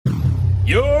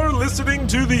You're listening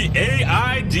to the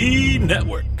AID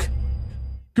Network.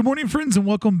 Good morning, friends, and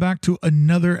welcome back to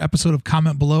another episode of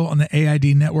Comment Below on the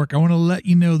AID Network. I want to let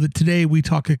you know that today we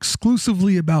talk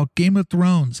exclusively about Game of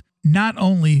Thrones, not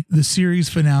only the series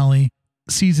finale,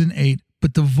 season 8,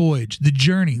 but the voyage, the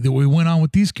journey that we went on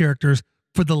with these characters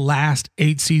for the last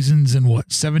 8 seasons and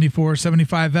 74,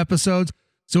 75 episodes.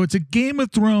 So it's a Game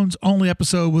of Thrones only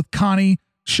episode with Connie,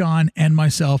 Sean, and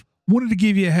myself. Wanted to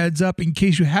give you a heads up in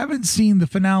case you haven't seen the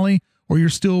finale or you're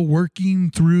still working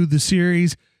through the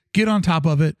series. Get on top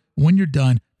of it. When you're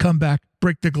done, come back,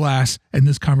 break the glass, and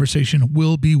this conversation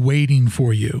will be waiting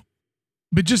for you.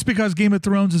 But just because Game of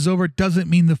Thrones is over doesn't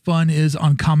mean the fun is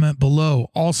on Comment Below.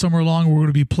 All summer long, we're going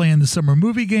to be playing the summer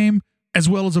movie game, as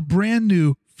well as a brand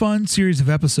new fun series of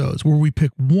episodes where we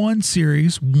pick one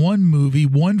series, one movie,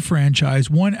 one franchise,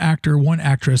 one actor, one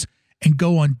actress, and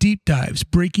go on deep dives,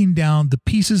 breaking down the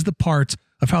pieces, the parts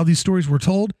of how these stories were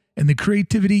told and the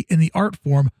creativity and the art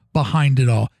form behind it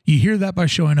all. You hear that by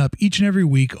showing up each and every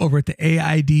week over at the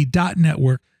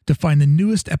AID.network to find the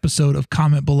newest episode of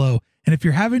Comment Below. And if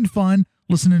you're having fun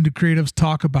listening to creatives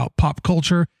talk about pop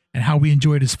culture and how we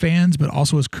enjoy it as fans, but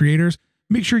also as creators,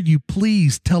 make sure you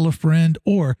please tell a friend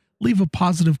or leave a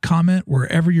positive comment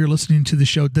wherever you're listening to the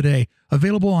show today.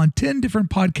 Available on 10 different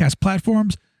podcast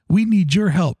platforms. We need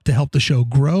your help to help the show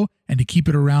grow and to keep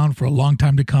it around for a long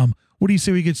time to come. What do you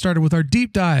say we get started with our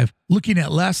deep dive, looking at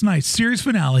last night's series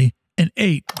finale and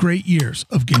 8 great years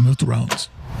of Game of Thrones?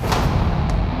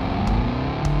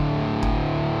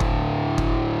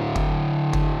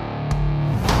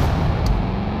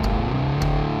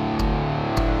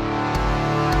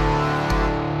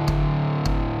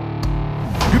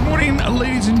 Good morning,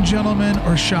 ladies and gentlemen,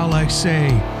 or shall I say,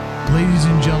 ladies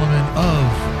and gentlemen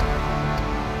of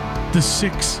the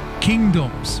 6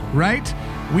 kingdoms, right?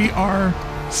 We are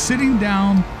sitting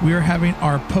down. We are having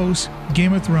our post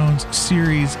Game of Thrones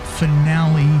series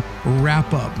finale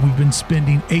wrap up. We've been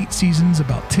spending 8 seasons,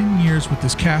 about 10 years with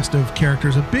this cast of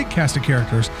characters, a big cast of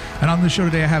characters. And on the show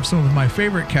today, I have some of my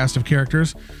favorite cast of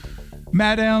characters.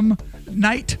 Madame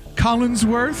Knight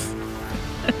Collinsworth.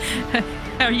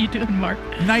 How are you doing, Mark?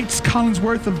 Knights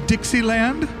Collinsworth of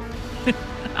Dixieland.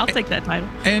 I'll take that title.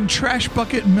 And Trash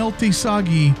Bucket Melty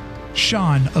Soggy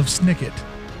Sean of Snicket.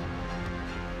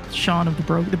 Sean of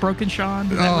the Broken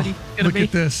Sean. Is that what he's gonna look be?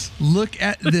 at this. Look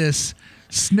at this.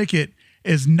 Snicket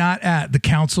is not at the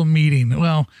council meeting.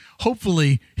 Well,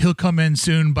 hopefully he'll come in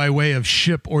soon by way of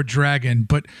ship or dragon.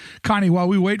 But Connie, while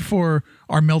we wait for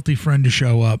our melty friend to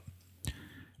show up,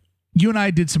 you and I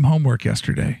did some homework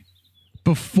yesterday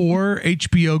before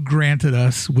HBO granted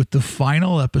us with the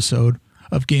final episode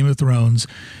of Game of Thrones.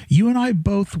 You and I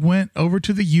both went over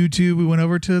to the YouTube. We went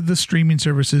over to the streaming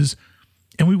services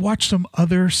and we watched some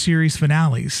other series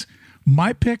finales.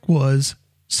 My pick was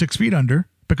 6 Feet Under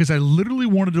because I literally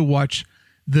wanted to watch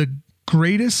the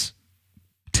greatest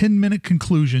 10-minute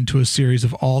conclusion to a series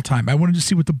of all time. I wanted to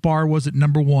see what the bar was at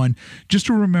number 1, just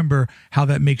to remember how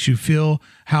that makes you feel,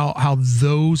 how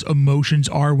those emotions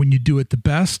are when you do it the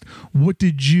best. What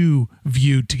did you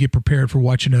view to get prepared for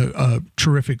watching a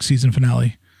terrific season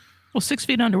finale? Well, 6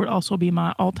 Feet Under would also be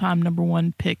my all-time number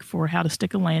 1 pick for how to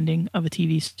stick a landing of a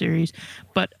TV series.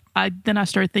 But I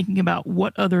started thinking about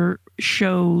what other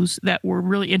shows that were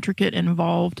really intricate and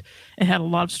involved and had a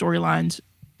lot of storylines,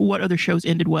 what other shows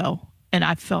ended well. And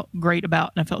I felt great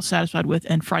about and I felt satisfied with,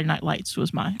 and Friday Night Lights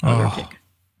was my other pick.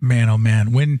 Man, oh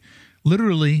man. When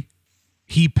literally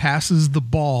he passes the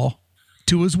ball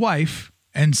to his wife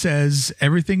and says,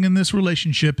 everything in this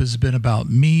relationship has been about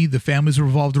me. The family's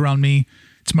revolved around me.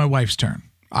 It's my wife's turn.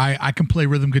 I can play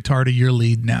rhythm guitar to your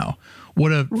lead now.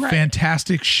 What a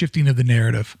fantastic shifting of the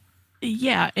narrative.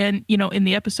 Yeah. And, in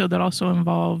the episode that also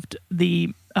involved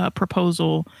the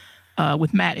proposal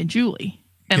with Matt and Julie.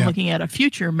 And looking at a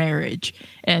future marriage,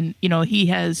 and he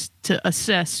has to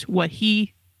assess what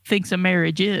he thinks a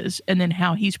marriage is, and then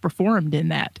how he's performed in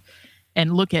that,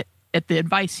 and look at the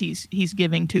advice he's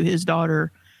giving to his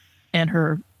daughter and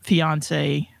her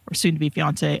fiance or soon to be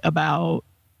fiance about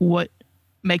what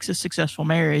makes a successful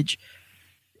marriage.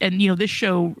 And this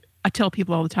show, I tell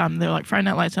people all the time, they're like, Friday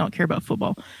Night Lights, I don't care about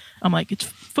football. I'm like, it's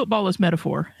football is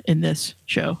metaphor in this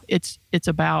show. It's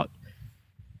about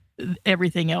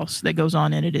everything else that goes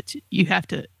on in it. You have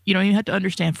to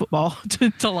understand football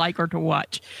to like or to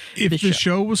watch. If the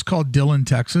show was called Dillon,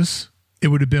 Texas, it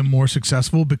would have been more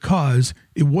successful because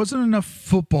it wasn't enough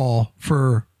football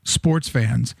for sports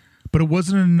fans, but it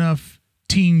wasn't enough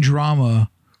teen drama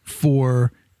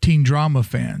for teen drama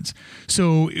fans.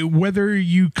 So whether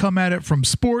you come at it from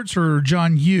sports or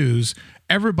John Hughes,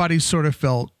 everybody sort of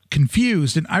felt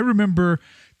confused. And I remember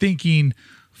thinking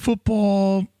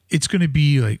football it's going to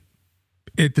be like,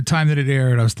 at the time that it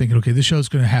aired, I was thinking, okay, this show is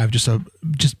going to have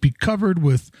just be covered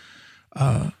with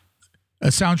a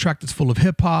soundtrack that's full of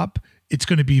hip hop. It's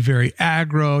going to be very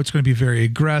aggro. It's going to be very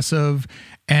aggressive.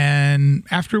 And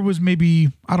after it was maybe,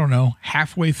 I don't know,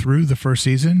 halfway through the first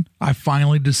season, I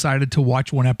finally decided to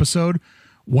watch one episode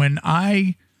when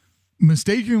I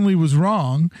mistakenly was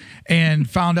wrong and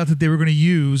found out that they were going to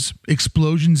use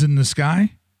explosions in the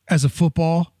sky as a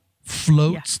football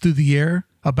floats through the air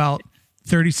about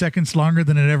 30 seconds longer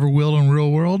than it ever will in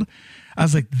real world. I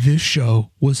was like, this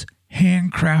show was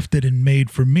handcrafted and made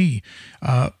for me.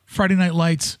 Friday Night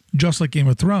Lights, just like Game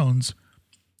of Thrones,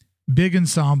 big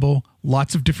ensemble,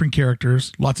 lots of different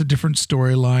characters, lots of different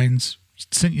storylines,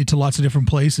 sent you to lots of different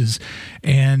places.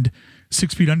 And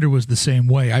 6 Feet Under was the same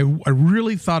way. I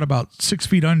really thought about 6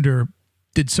 Feet Under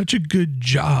did such a good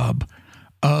job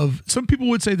of, some people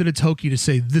would say that it's hokey to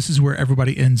say this is where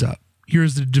everybody ends up.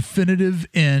 Here's the definitive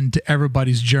end to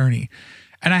everybody's journey.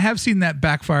 And I have seen that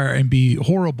backfire and be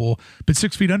horrible, but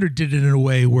 6 Feet Under did it in a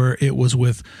way where it was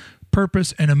with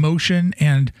purpose and emotion.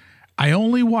 And I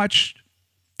only watched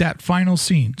that final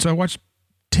scene. So I watched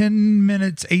 10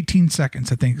 minutes, 18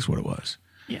 seconds, I think is what it was.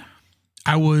 Yeah.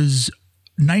 I was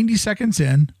 90 seconds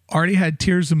in, already had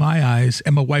tears in my eyes.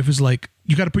 And my wife was like,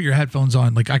 you got to put your headphones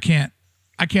on. Like, I can't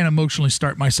emotionally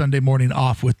start my Sunday morning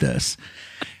off with this.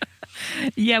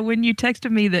 Yeah, when you texted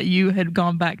me that you had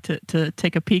gone back to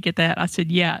take a peek at that, I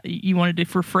said, yeah, you wanted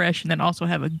to refresh and then also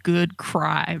have a good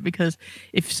cry, because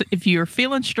if you're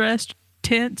feeling stressed,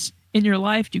 tense in your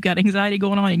life, you got anxiety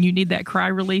going on and you need that cry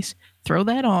release, throw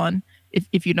that on.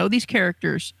 If you know these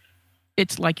characters,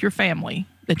 it's like your family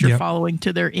that you're following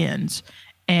to their ends.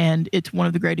 And it's one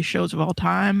of the greatest shows of all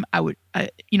time. I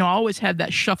always have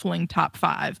that shuffling top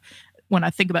 5 when I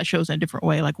think about shows in a different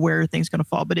way, like where are things going to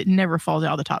fall, but it never falls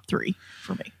out of the top 3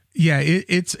 for me. Yeah,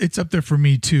 it's up there for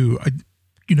me too.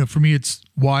 For me, it's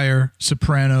Wire,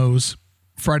 Sopranos,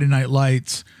 Friday Night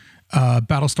Lights,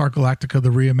 Battlestar Galactica, the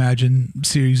reimagined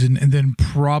series, and then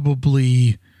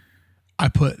probably I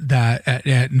put that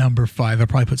at number 5. I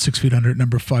probably put 6 Feet Under at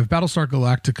number 5. Battlestar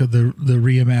Galactica, the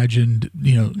reimagined,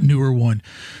 newer one,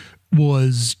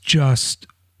 was just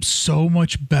so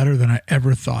much better than I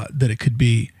ever thought that it could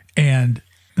be. And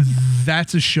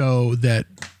that's a show that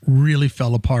really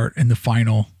fell apart in the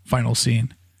final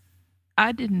scene.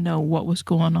 I didn't know what was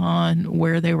going on,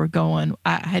 where they were going.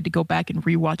 I had to go back and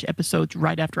rewatch episodes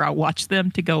right after I watched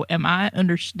them to go, am I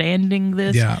understanding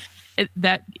this? Yeah.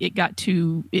 It got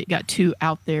too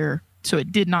out there, so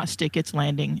it did not stick its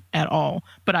landing at all.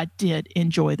 But I did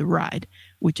enjoy the ride,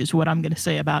 which is what I'm going to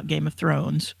say about Game of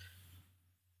Thrones.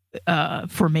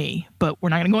 For me, but we're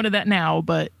not going to go into that now,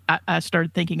 but I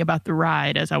started thinking about the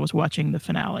ride as I was watching the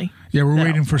finale. Yeah, we're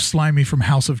waiting for Slimy from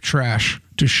House of Trash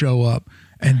to show up.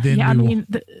 And then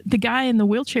the guy in the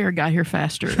wheelchair got here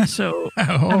faster. So,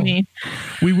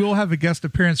 we will have a guest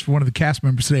appearance for one of the cast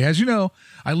members today. As you know,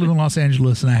 I live in Los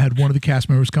Angeles and I had one of the cast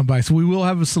members come by. So we will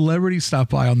have a celebrity stop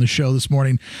by on the show this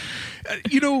morning.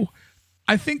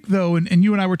 I think though, and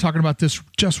you and I were talking about this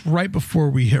just right before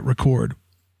we hit record,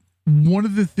 one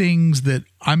of the things that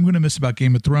I'm going to miss about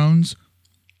Game of Thrones,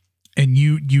 and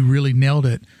you really nailed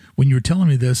it when you were telling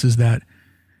me this, is that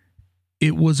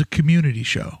it was a community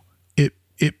show.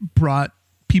 It brought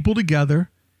people together,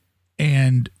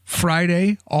 and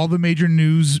Friday, all the major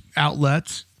news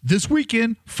outlets, this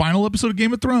weekend, final episode of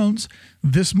Game of Thrones,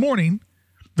 this morning,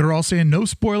 they're all saying no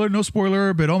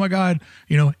spoiler, but oh my God,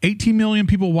 18 million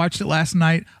people watched it last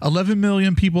night. 11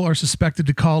 million people are suspected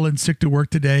to call in sick to work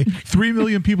today. 3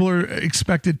 million people are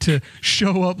expected to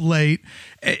show up late.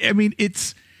 I mean,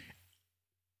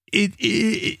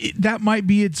 that might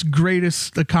be its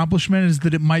greatest accomplishment, is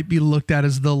that it might be looked at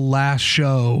as the last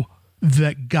show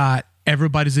that got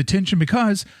everybody's attention,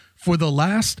 because for the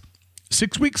last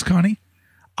 6 weeks, Connie,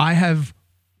 I have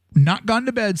not gone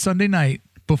to bed Sunday night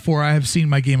before I have seen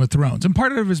my Game of Thrones. And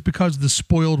part of it is because of the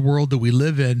spoiled world that we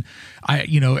live in.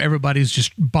 Everybody's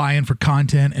just buying for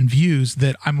content and views,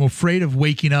 that I'm afraid of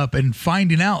waking up and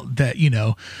finding out that,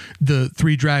 the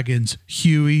 3 dragons,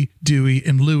 Huey, Dewey,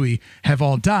 and Louie, have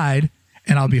all died,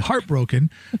 and I'll be heartbroken.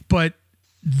 But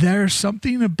there's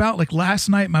something about, like, last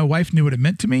night, my wife knew what it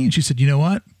meant to me, and she said, you know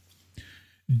what?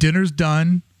 Dinner's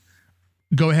done.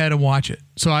 Go ahead and watch it.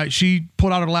 So she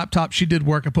pulled out her laptop. She did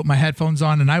work. I put my headphones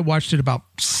on, and I watched it about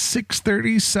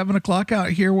 6:30, 7 o'clock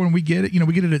out here when we get it.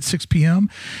 We get it at 6 p.m.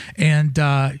 And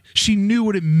she knew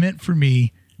what it meant for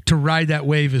me to ride that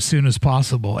wave as soon as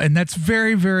possible. And that's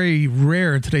very, very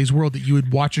rare in today's world, that you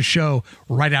would watch a show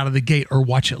right out of the gate or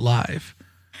watch it live.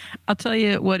 I'll tell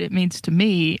you what it means to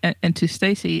me and to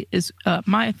Stacy is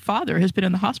my father has been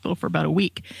in the hospital for about a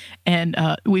week, and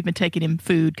we've been taking him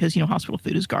food because, hospital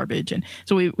food is garbage. And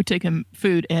so we take him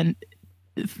food. And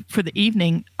for the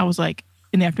evening, I was like,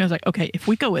 in the afternoon, I was like, okay, if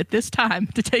we go at this time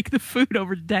to take the food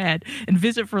over to Dad and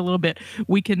visit for a little bit,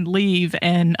 we can leave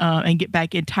and get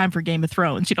back in time for Game of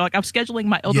Thrones. Like I'm scheduling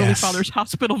my elderly father's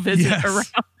hospital visit around.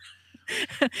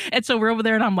 And so we're over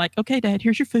there and I'm like, okay, Dad,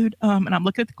 here's your food. And I'm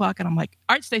looking at the clock and I'm like,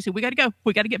 all right, Stacey, we got to go.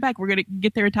 We got to get back. We're going to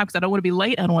get there in time because I don't want to be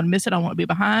late. I don't want to miss it. I don't want to be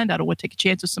behind. I don't want to take a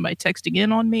chance of somebody texting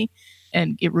in on me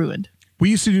and get ruined. We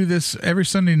used to do this every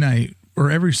Sunday night or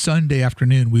every Sunday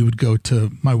afternoon. We would go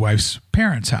to my wife's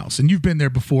parents' house. And you've been there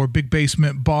before, big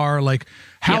basement bar, like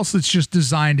house that's just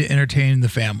designed to entertain the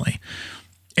family.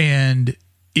 And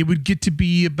it would get to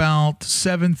be about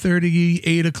 7:30,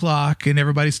 8 o'clock, and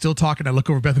everybody's still talking. I look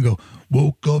over at Beth and go,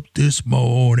 woke up this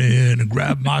morning and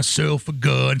grabbed myself a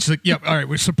gun. She's like, yep, all right,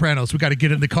 we're Sopranos. We got to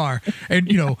get in the car. And,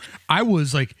 I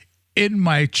was like in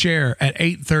my chair at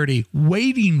 8:30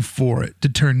 waiting for it to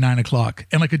turn 9 o'clock.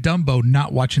 And like a Dumbo,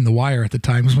 not watching The Wire at the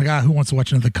time. I was like, who wants to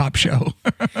watch another cop show?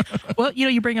 Well,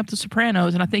 you bring up The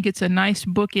Sopranos, and I think it's a nice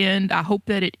bookend. I hope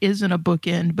that it isn't a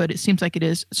bookend, but it seems like it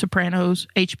is. Sopranos,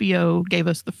 HBO gave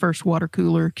us the first water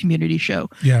cooler community show.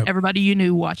 Yeah. Everybody you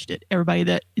knew watched it. Everybody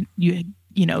that you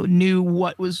knew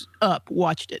what was up,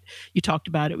 watched it. You talked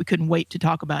about it. We couldn't wait to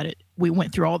talk about it. We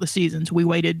went through all the seasons. We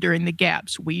waited during the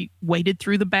gaps. We waited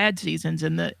through the bad seasons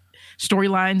and the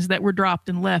storylines that were dropped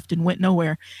and left and went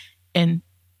nowhere. And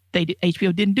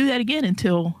HBO didn't do that again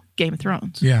until Game of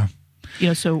Thrones. Yeah.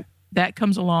 So that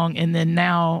comes along. And then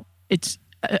now it's,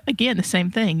 again, the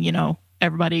same thing,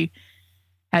 everybody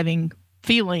having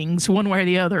feelings one way or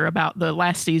the other about the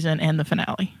last season and the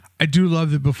finale. I do love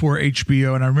that before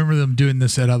HBO, and I remember them doing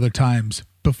this at other times,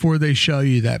 before they show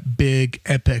you that big,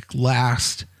 epic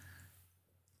last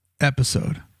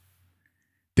episode,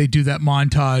 they do that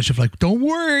montage of like, don't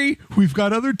worry, we've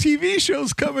got other TV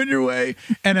shows coming your way.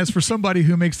 And as for somebody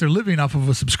who makes their living off of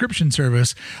a subscription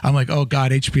service, I'm like, oh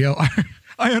God, HBO.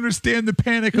 I understand the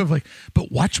panic of like,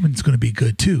 but Watchmen's going to be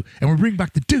good too. And we're bringing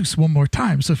back the Deuce one more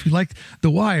time. So if you liked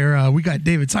The Wire, we got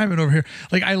David Simon over here.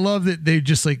 Like, I love that they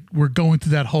just like, we're going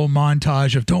through that whole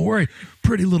montage of don't worry,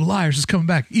 Pretty Little Liars is coming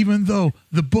back. Even though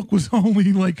the book was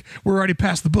only like, we're already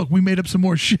past the book. We made up some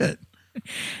more shit.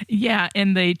 Yeah.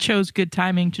 And they chose good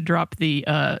timing to drop the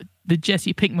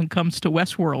Jesse Pinkman Comes to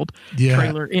Westworld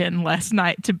trailer in last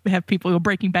night to have people,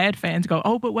 Breaking Bad fans go,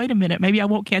 oh, but wait a minute, maybe I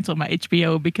won't cancel my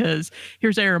HBO because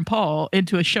here's Aaron Paul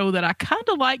into a show that I kind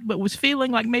of like but was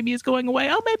feeling like maybe it's going away.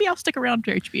 Oh, maybe I'll stick around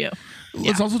to HBO.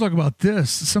 Let's also talk about this.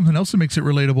 Something else that makes it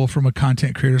relatable from a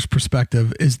content creator's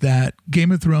perspective is that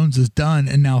Game of Thrones is done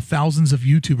and now thousands of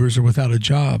YouTubers are without a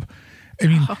job. I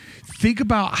mean, think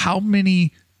about how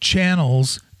many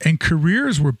channels and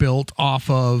careers were built off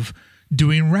of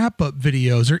doing wrap-up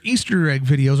videos or Easter egg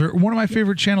videos, or one of my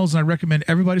favorite channels, and I recommend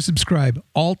everybody subscribe,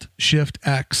 Alt Shift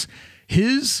X.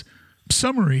 His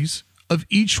summaries of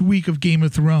each week of Game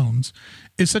of Thrones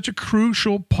is such a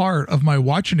crucial part of my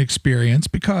watching experience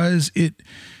because it,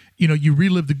 you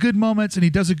relive the good moments, and he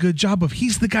does a good job of,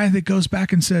 he's the guy that goes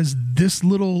back and says this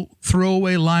little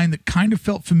throwaway line that kind of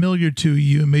felt familiar to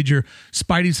you and made your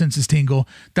spidey senses tingle.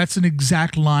 That's an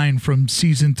exact line from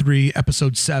season 3,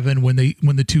 episode 7, when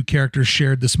the two characters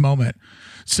shared this moment.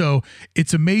 So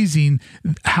it's amazing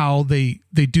how they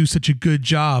do such a good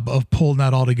job of pulling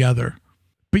that all together.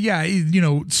 But yeah,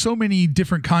 so many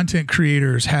different content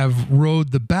creators have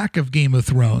rode the back of Game of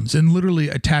Thrones and literally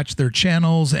attached their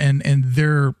channels and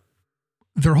their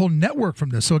whole network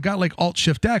from this. So a guy like Alt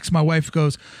Shift X, my wife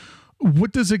goes,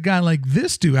 what does a guy like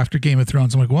this do after Game of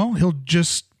Thrones? I'm like, well, he'll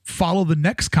just follow the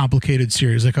next complicated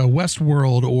series like a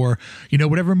Westworld or,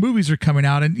 whatever movies are coming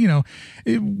out. And,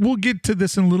 we'll get to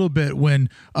this in a little bit when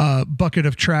Bucket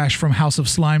of Trash from House of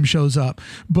Slime shows up.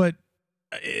 But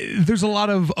there's a lot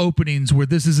of openings where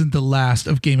this isn't the last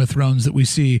of Game of Thrones that we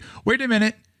see. Wait a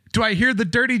minute. Do I hear the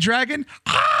dirty dragon?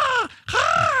 Ah!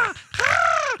 Ah! Ah!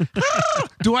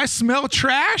 Do I smell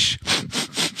trash?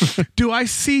 Do I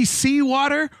see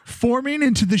seawater forming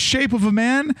into the shape of a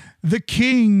man? The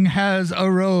king has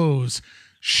arose.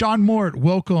 Sean Mort,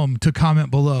 welcome to Comment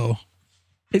Below.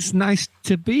 It's nice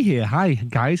to be here. Hi,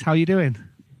 guys. How you doing?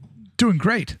 Doing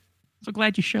great. So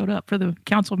glad you showed up for the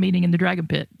council meeting in the Dragon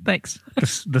Pit. Thanks.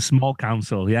 The small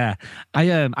council, yeah. I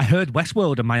heard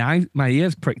Westworld and my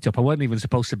ears pricked up. I wasn't even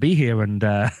supposed to be here, and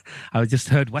I just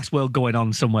heard Westworld going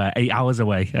on somewhere 8 hours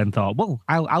away, and thought, well,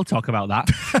 I'll talk about that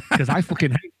because I fucking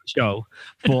hate the show.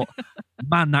 But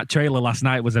man, that trailer last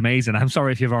night was amazing. I'm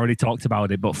sorry if you've already talked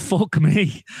about it, but fuck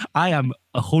me, I am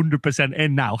 100%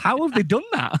 in now. How have they done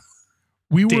that?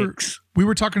 We Dicks.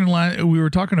 were talking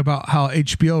about how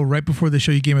HBO, right before they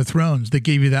show you Game of Thrones, they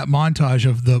gave you that montage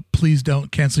of the please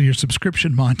don't cancel your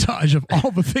subscription montage of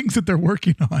all the things that they're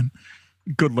working on.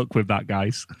 Good luck with that,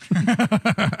 guys.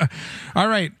 All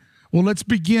right. Well, let's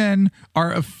begin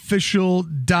our official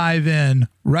dive in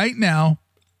right now.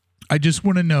 I just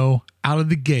want to know out of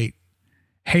the gate,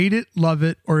 hate it, love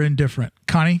it, or indifferent.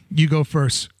 Connie, you go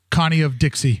first. Connie of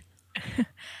Dixie.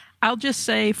 I'll just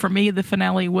say for me, the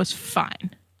finale was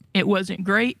fine. It wasn't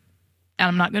great, and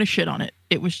I'm not going to shit on it.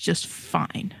 It was just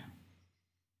fine.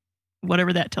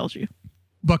 Whatever that tells you.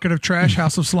 Bucket of trash,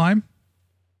 House of Slime.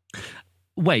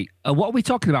 Wait, what are we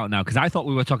talking about now? Because I thought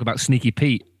we were talking about Sneaky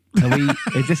Pete.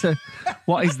 Is this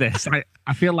what is this?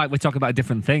 I feel like we're talking about a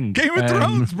different thing. Game of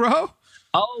Thrones, bro.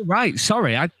 Oh, right.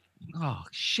 Sorry. Oh,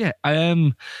 shit.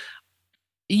 Yeah,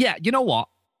 you know what?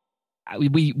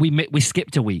 We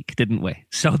skipped a week, didn't we?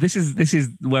 So this is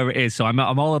where it is. So I'm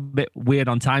all a bit weird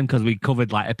on time because we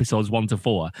covered like episodes 1 to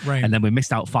 4, right? And then we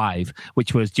missed out 5,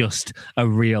 which was just a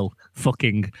real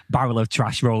fucking barrel of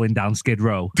trash rolling down Skid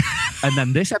Row. And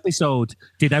then this episode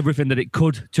did everything that it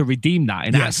could to redeem that,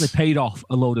 and yes, actually paid off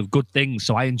a load of good things.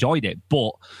 So I enjoyed it,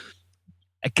 but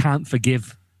I can't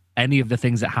forgive any of the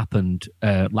things that happened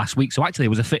last week. So actually, it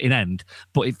was a fitting end,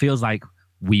 but it feels like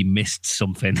we missed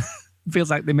something. It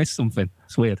feels like they missed something.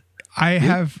 It's weird.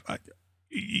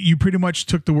 You pretty much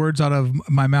took the words out of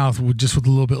my mouth with a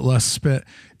little bit less spit.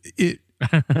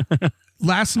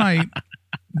 Last night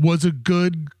was a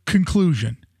good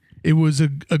conclusion. It was a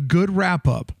good wrap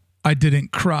up. I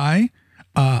didn't cry.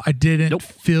 I didn't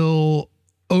feel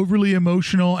overly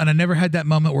emotional, and I never had that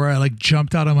moment where I like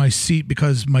jumped out of my seat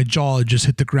because my jaw had just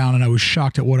hit the ground and I was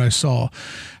shocked at what I saw.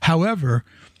 However,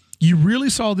 you really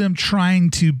saw them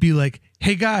trying to be like,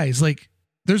 hey guys, like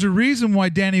there's a reason why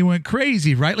Dany went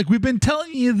crazy, right? Like we've been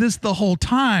telling you this the whole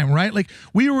time, right? Like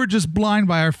we were just blind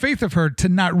by our faith of her to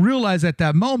not realize at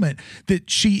that moment that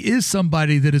she is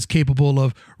somebody that is capable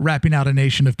of wrapping out a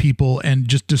nation of people and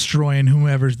just destroying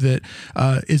whomever that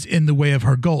is in the way of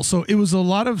her goal. So it was a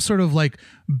lot of sort of like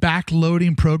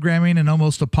backloading programming and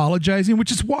almost apologizing,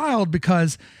 which is wild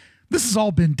because this has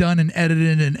all been done and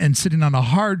edited and sitting on a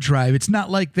hard drive. It's not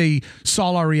like they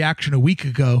saw our reaction a week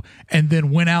ago and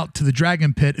then went out to the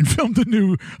Dragon Pit and filmed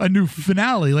a new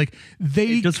finale. Like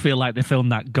it does feel like they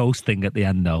filmed that ghost thing at the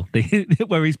end, though,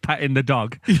 where he's patting the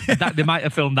dog. Yeah. They might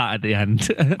have filmed that at the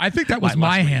end. I think that was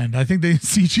my hand. I think they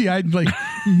CGI'd like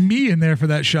me in there for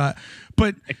that shot.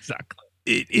 But exactly,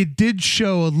 it did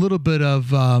show a little bit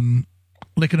of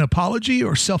like an apology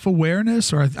or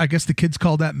self-awareness, or I guess the kids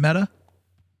call that meta.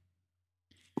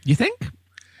 You think?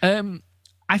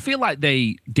 I feel like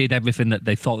they did everything that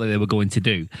they thought that they were going to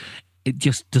do. It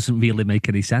just doesn't really make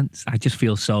any sense. I just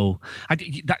feel so... and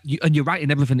you're right in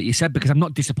everything that you said, because I'm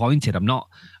not disappointed. I'm not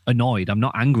annoyed. I'm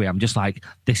not angry. I'm just like,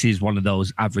 this is one of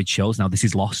those average shows now. This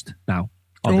is Lost now.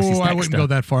 I wouldn't go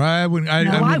that far. I wouldn't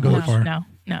go that far.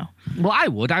 No. Well, I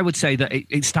would say that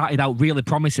it started out really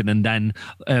promising and then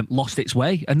lost its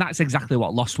way. And that's exactly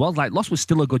what Lost was. Like, Lost was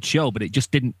still a good show, but it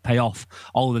just didn't pay off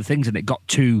all of the things, and it got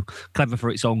too clever for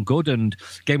its own good. And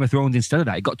Game of Thrones, instead of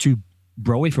that, it got too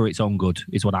bro-y for its own good,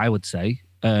 is what I would say.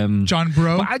 John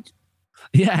Bro?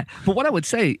 But what I would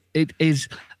say is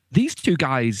these two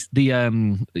guys, the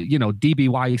DB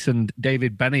Weiss and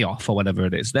David Benioff, or whatever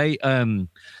it is,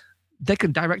 they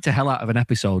can direct the hell out of an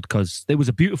episode because there was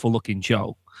a beautiful looking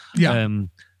show. Yeah.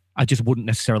 I just wouldn't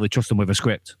necessarily trust them with a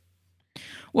script.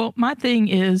 Well, my thing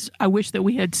is, I wish that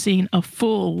we had seen a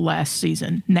full last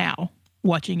season now,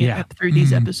 watching it through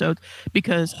these episodes,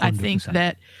 because 100%. I think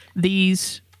that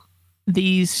these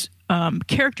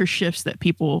character shifts that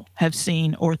people have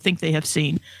seen or think they have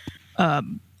seen,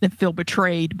 that feel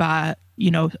betrayed by,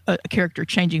 a character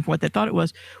changing from what they thought it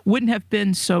was, wouldn't have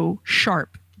been so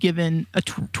sharp given a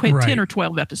 10 or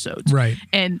 12 episodes. Right.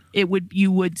 And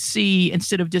you would see,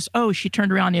 instead of just, she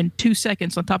turned around in 2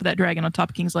 seconds on top of that dragon on top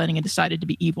of King's Landing and decided to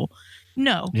be evil.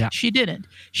 No, she didn't.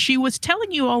 She was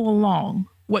telling you all along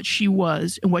what she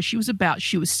was and what she was about.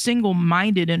 She was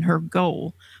single-minded in her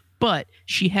goal, but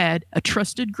she had a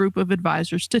trusted group of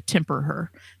advisors to temper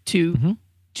her,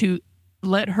 to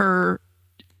let her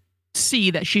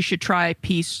see that she should try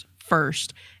peace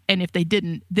first. And if they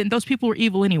didn't, then those people were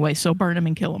evil anyway, so burn them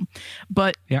and kill them.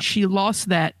 But she lost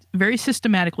that very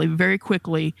systematically, very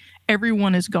quickly.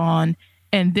 Everyone is gone.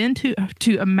 And then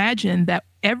to imagine that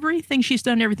everything she's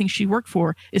done, everything she worked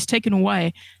for is taken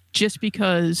away just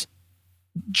because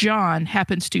Jon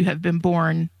happens to have been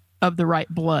born of the right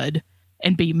blood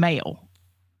and be male,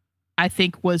 I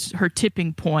think was her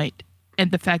tipping point.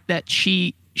 And the fact that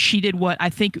she did what I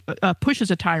think pushes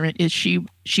a tyrant is she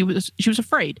was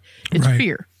afraid. It's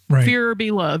fear. Right. fear or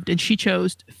be loved, and she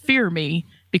chose fear me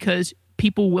because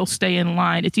people will stay in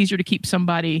line. It's easier to keep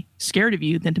somebody scared of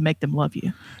you than to make them love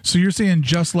you. So you're saying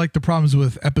just like the problems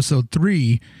with episode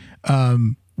 3,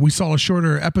 we saw a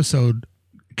shorter episode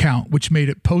count, which made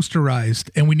it posterized,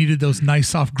 and we needed those nice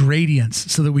soft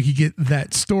gradients so that we could get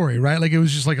that story, right? Like it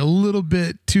was just like a little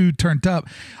bit too turned up.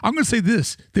 I'm going to say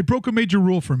this. They broke a major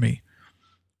rule for me.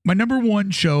 My number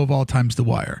 1 show of all time is The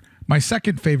Wire. My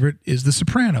second favorite is The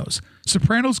Sopranos.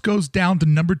 Sopranos goes down to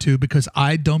number 2 because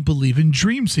I don't believe in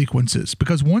dream sequences.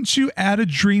 Because once you add a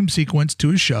dream sequence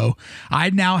to a show, I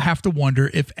now have to wonder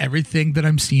if everything that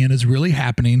I'm seeing is really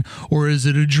happening or is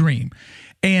it a dream.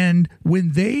 And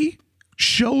when they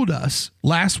showed us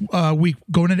last week,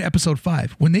 going into episode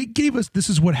 5, when they gave us this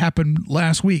is what happened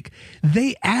last week,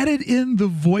 they added in the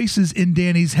voices in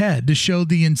Danny's head to show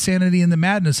the insanity and the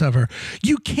madness of her.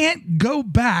 You can't go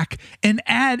back and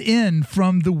add in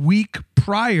from the week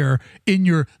prior in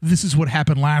your this is what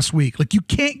happened last week. Like you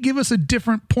can't give us a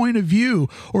different point of view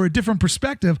or a different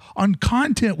perspective on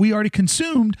content we already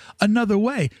consumed another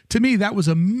way. To me, that was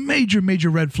a major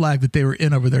red flag that they were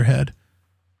in over their head.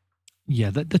 Yeah,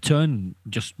 the turn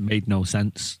just made no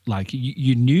sense. Like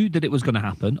you knew that it was going to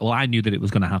happen, or I knew that it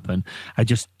was going to happen. I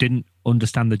just didn't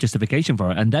understand the justification for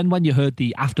it. And then when you heard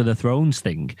the After the Thrones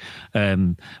thing,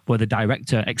 where the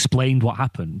director explained what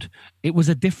happened, it was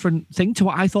a different thing to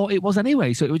what I thought it was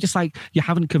anyway. So it was just like, you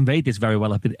haven't conveyed this very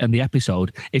well in the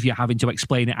episode if you're having to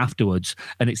explain it afterwards,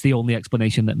 and it's the only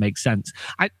explanation that makes sense.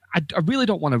 I really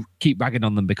don't want to keep ragging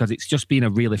on them because it's just been a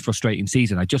really frustrating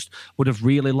season. I just would have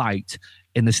really liked,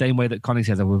 in the same way that Connie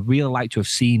says, I would really like to have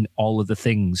seen all of the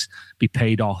things be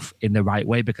paid off in the right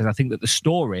way, because I think that the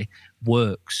story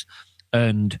works.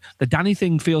 And the Danny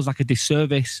thing feels like a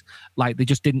disservice, like they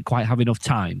just didn't quite have enough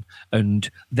time. And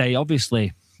they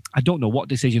obviously, I don't know what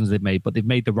decisions they've made, but they've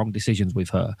made the wrong decisions with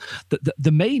her.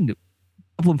 The main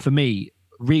problem for me,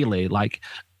 really, like,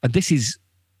 this is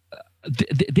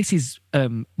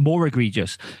more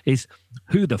egregious, is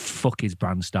who the fuck is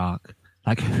Bran Stark?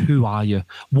 Like, who are you?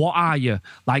 What are you?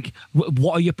 Like,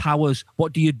 what are your powers?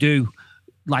 What do you do?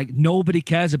 Like, nobody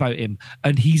cares about him,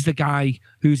 and he's the guy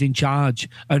who's in charge.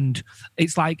 And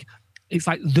it's like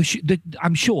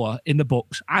I'm sure in the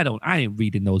books, I ain't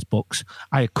reading those books.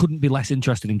 I couldn't be less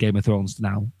interested in Game of Thrones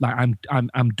now. Like,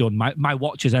 I'm done. My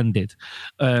watch has ended.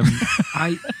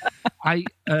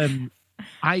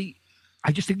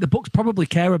 I just think the books probably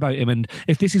care about him, and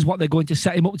if this is what they're going to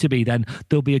set him up to be, then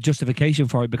there'll be a justification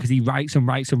for it, because he writes and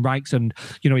writes and writes, and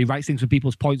he writes things from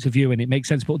people's points of view, and it makes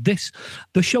sense. But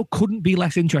the show couldn't be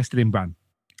less interested in Bran.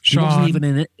 Sean, he wasn't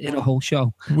even in a whole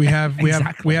show. We have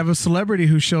a celebrity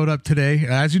who showed up today.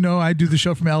 As you know, I do the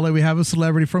show from LA. We have a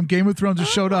celebrity from Game of Thrones who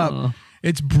showed up.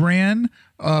 It's Bran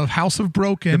of House of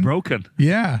Broken. The Broken.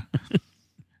 Yeah.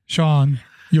 Sean,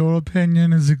 your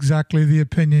opinion is exactly the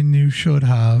opinion you should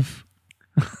have.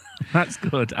 That's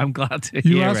good. I'm glad to hear it.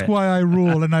 You ask why I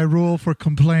rule, and I rule for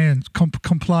compliance.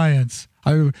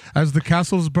 As the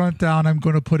castle's burnt down, I'm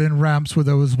going to put in ramps where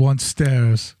there was once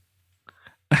stairs.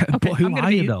 Okay, but who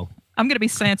are you, though? I'm going to be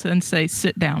Sansa and say,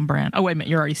 sit down, Bran. Oh, wait a minute.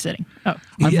 You're already sitting. Oh,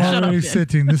 I'm already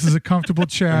sitting. This is a comfortable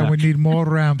chair. We need more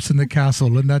ramps in the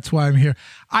castle, and that's why I'm here.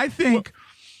 I think,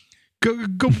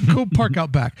 go park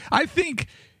out back. I think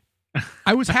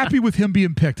I was happy with him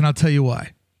being picked, and I'll tell you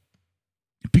why.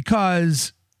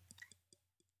 Because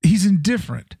he's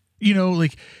indifferent.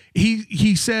 Like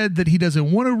he said that he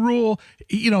doesn't want to rule.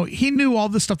 He knew all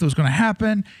this stuff that was going to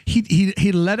happen.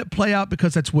 He let it play out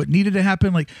because that's what needed to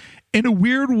happen. Like, in a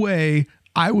weird way,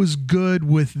 I was good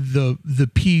with the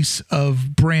piece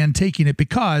of Bran taking it,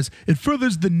 because it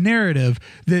furthers the narrative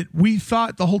that we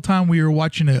thought the whole time we were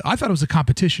watching it. I thought it was a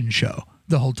competition show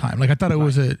the whole time. Like, I thought it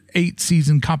was an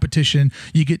 8-season competition.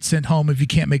 You get sent home if you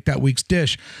can't make that week's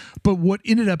dish. But what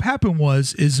ended up happening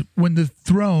is when the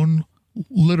throne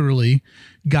literally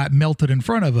got melted in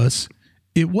front of us,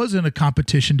 it wasn't a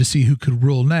competition to see who could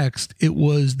rule next. It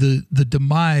was the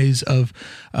demise of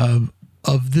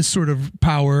this sort of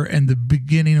power and the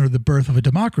beginning or the birth of a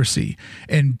democracy,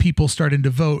 and people starting to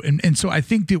vote. And so I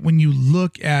think that when you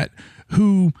look at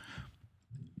who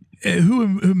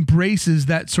embraces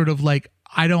that sort of like,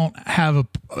 I don't have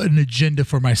an agenda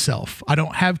for myself. I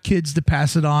don't have kids to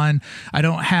pass it on. I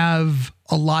don't have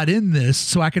a lot in this,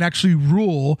 so I can actually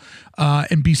rule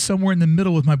and be somewhere in the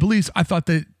middle with my beliefs. I thought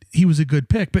that he was a good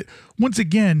pick. But once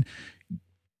again,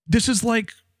 this is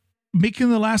like making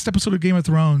the last episode of Game of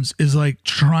Thrones is like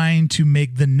trying to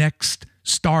make the next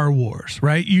Star Wars,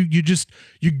 right?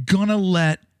 You're gonna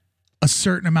let a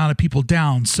certain amount of people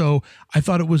down. So I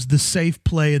thought it was the safe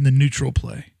play and the neutral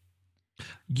play.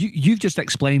 You've just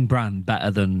explained Bran better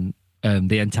than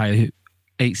the entire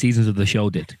 8 seasons of the show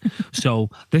did. So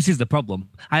this is the problem.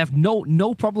 I have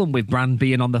no problem with Bran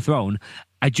being on the throne.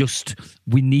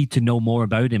 We need to know more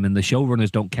about him, and the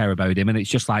showrunners don't care about him. And it's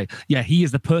just like, yeah, he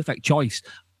is the perfect choice,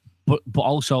 but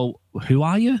also, who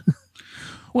are you?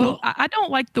 Well, I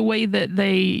don't like the way that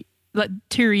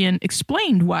Tyrion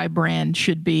explained why Bran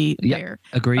should be there.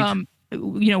 Agreed.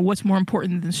 What's more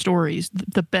important than stories,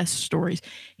 the best stories.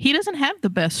 He doesn't have the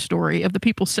best story of the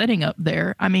people setting up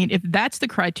there. I mean, if that's the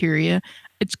criteria,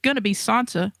 it's going to be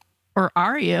Sansa or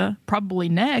Arya probably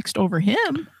next over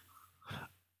him.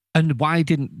 And why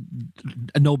didn't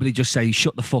nobody just say,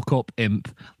 shut the fuck up,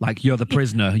 imp? Like, you're the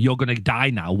prisoner. You're going to die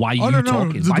now. Why are you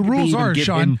talking? The rules are,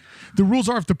 Sean, the rules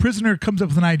are if the prisoner comes up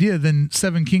with an idea, then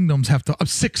 6 kingdoms have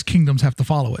to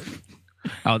follow it.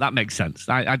 Oh, that makes sense.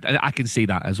 I can see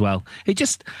that as well. It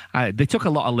just, they took a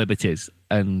lot of liberties.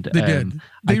 And they did.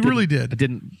 They really did. I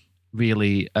didn't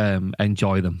really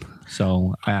enjoy them.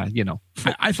 So,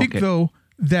 I think, though,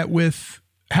 that with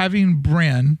having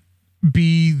Bran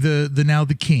be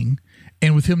the king,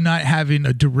 and with him not having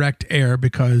a direct heir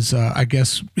because I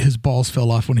guess his balls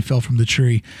fell off when he fell from the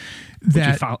tree.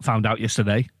 That you found out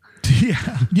yesterday.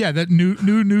 Yeah, that new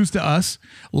news to us.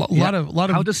 Lot of.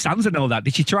 How does Sansa know that?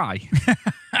 Did she try?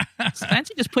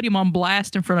 Sansa just put him on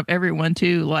blast in front of everyone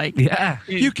too. Like, yeah,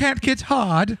 you can't get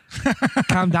hard.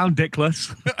 Calm down,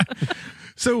 Dickless.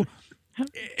 So.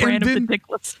 Brand of the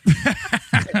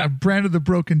Dickless. Brand of the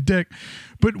broken dick.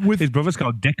 But with his brother's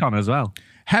called Dickon as well.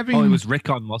 It was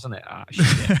Rickon, wasn't it?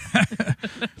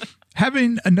 Shit.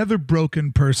 Having another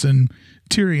broken person,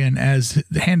 Tyrion, as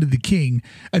the hand of the king,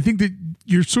 I think that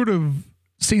you're sort of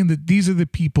saying that these are the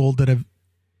people that have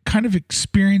kind of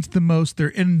experienced the most. They're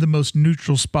in the most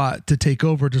neutral spot to take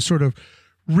over, to sort of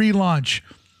relaunch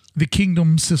the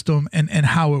kingdom system and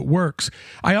how it works.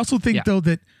 I also think, though,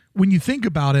 that when you think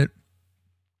about it,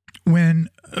 when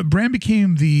Bran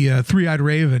became the three-eyed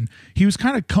raven, he was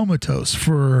kind of comatose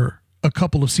for a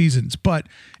couple of seasons. But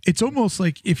it's almost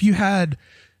like if you had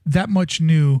that much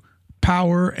new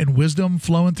power and wisdom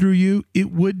flowing through you,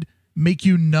 it would make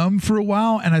you numb for a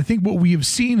while. And I think what we have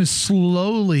seen is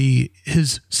slowly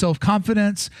his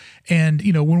self-confidence. And,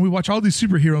 when we watch all these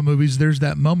superhero movies, there's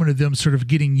that moment of them sort of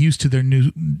getting used to their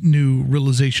new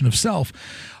realization of self.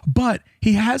 But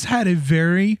he has had a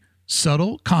very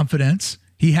subtle confidence.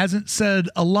 He hasn't said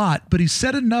a lot, but he's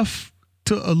said enough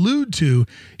to allude to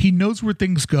he knows where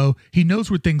things go. He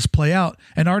knows where things play out.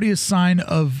 And already a sign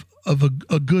of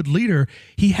a good leader,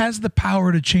 he has the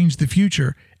power to change the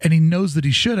future, and he knows that he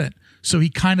shouldn't. So he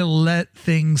kind of let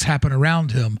things happen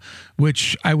around him,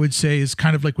 which I would say is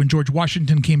kind of like when George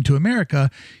Washington came to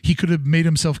America, he could have made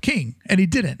himself king, and he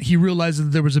didn't. He realized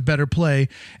that there was a better play.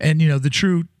 And, the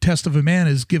true test of a man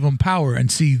is give him power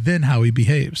and see then how he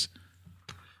behaves.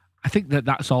 I think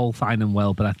that's all fine and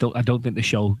well, but I don't think the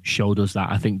show showed us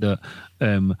that. I think that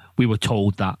we were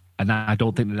told that, and I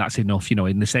don't think that's enough.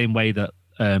 In the same way that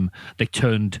they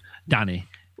turned Dany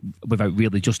without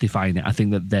really justifying it, I think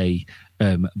that they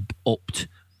upped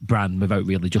Bran without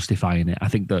really justifying it. I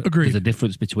think that there's a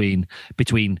difference between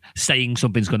saying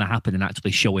something's going to happen and actually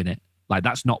showing it. Like,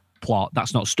 that's not plot,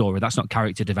 that's not story, that's not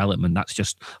character development, that's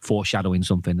just foreshadowing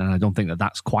something. And I don't think that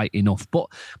that's quite enough. But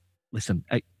listen,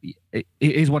 it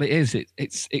is what it is.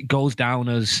 It goes down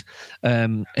as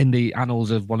in the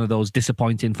annals of one of those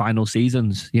disappointing final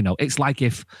seasons. It's like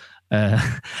if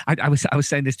I was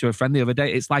saying this to a friend the other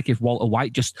day. It's like if Walter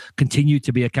White just continued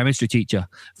to be a chemistry teacher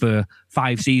for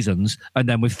 5 seasons, and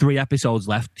then with 3 episodes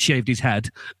left, shaved his head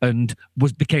and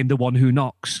became the one who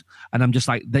knocks. And I'm just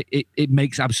like, it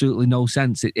makes absolutely no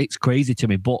sense. It's crazy to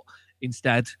me. But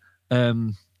instead,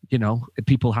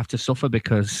 people have to suffer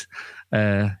because,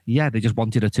 they just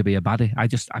wanted her to be a baddie.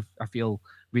 I feel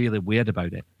really weird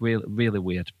about it. Really, really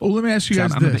weird. Well, let me ask you guys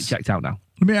this. I'm a bit checked out now.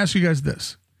 Let me ask you guys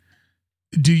this.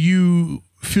 Do you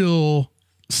feel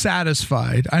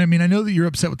satisfied? I mean, I know that you're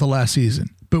upset with the last season,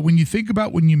 but when you think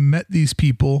about when you met these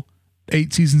people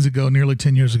 8 seasons ago, nearly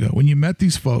 10 years ago, when you met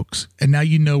these folks, and now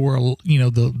where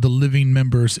the living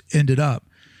members ended up,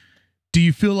 do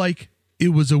you feel like it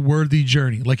was a worthy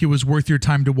journey, like it was worth your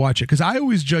time to watch it? Because I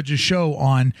always judge a show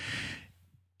on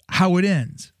how it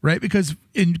ends, right? Because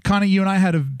Connie, you and I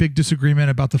had a big disagreement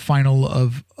about the final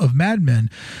of Mad Men,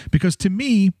 because to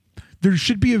me, there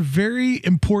should be a very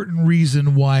important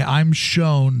reason why I'm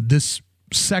shown this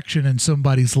section in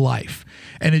somebody's life.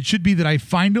 And it should be that I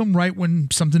find them right when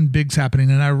something big's happening,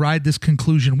 and I ride this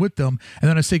conclusion with them, and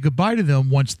then I say goodbye to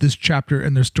them once this chapter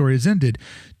and their story is ended.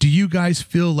 Do you guys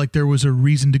feel like there was a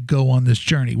reason to go on this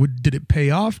journey? Did it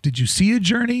pay off? Did you see a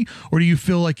journey? Or do you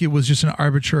feel like it was just an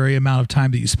arbitrary amount of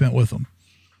time that you spent with them?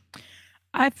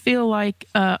 I feel like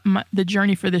the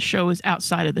journey for this show is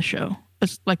outside of the show.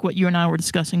 It's like what you and I were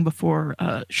discussing before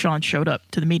Sean showed up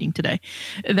to the meeting today.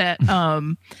 That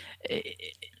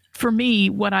for me,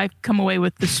 what I've come away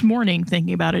with this morning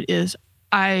thinking about it is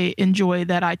I enjoy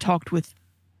that I talked with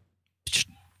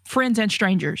friends and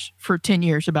strangers for 10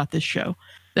 years about this show.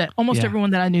 That almost everyone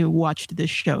that I knew watched this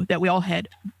show, that we all had.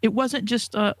 It wasn't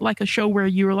just like a show where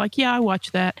you were like, yeah, I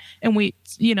watched that, and we,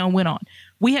 went on.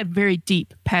 We had very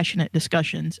deep, passionate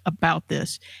discussions about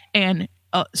this. And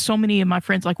so many of my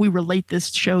friends, like, we relate this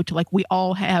show to, like, we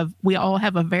all have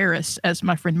a Varys, as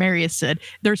my friend Mary has said.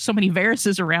 There's so many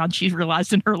Varyses around, she's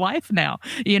realized in her life now,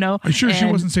 Are you sure she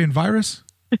wasn't saying virus?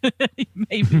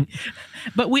 Maybe.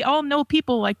 But we all know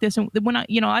people like this. And when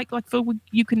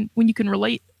when you can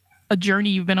relate a journey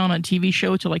you've been on a TV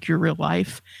show to, like, your real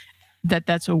life,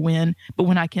 that's a win. But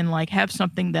when I can, like, have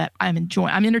something that I'm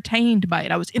enjoying, I'm entertained by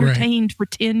it. I was entertained for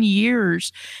 10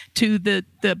 years to the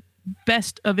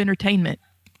best of entertainment.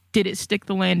 Did it stick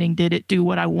the landing? Did it do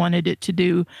what I wanted it to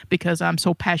do because I'm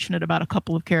so passionate about a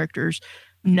couple of characters?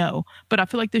 No. But I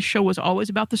feel like this show was always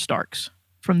about the Starks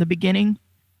from the beginning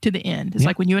to the end. It's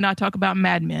like when you and I talk about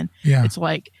Mad Men, it's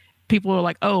like people are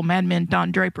like, oh, Mad Men,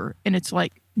 Don Draper. And it's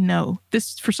like, no,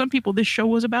 for some people, this show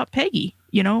was about Peggy,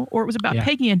 or it was about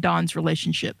Peggy and Don's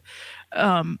relationship.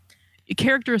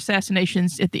 Character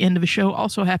assassinations at the end of a show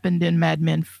also happened in Mad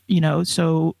Men,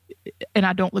 so, and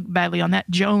I don't look badly on that.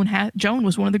 Joan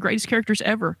was one of the greatest characters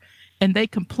ever, and they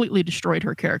completely destroyed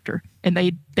her character, and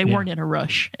they weren't in a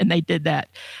rush, and they did that.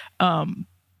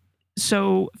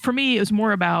 So for me, it was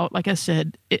more about, like I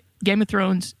said, Game of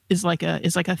Thrones is like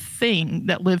a thing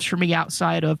that lives for me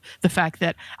outside of the fact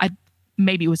that I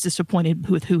maybe was disappointed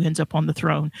with who ends up on the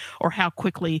throne or how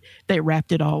quickly they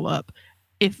wrapped it all up.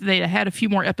 If they had a few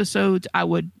more episodes, I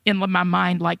would, in my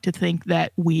mind, like to think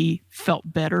that we felt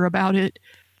better about it.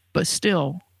 But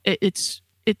still, it's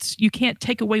you can't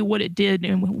take away what it did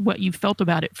and what you felt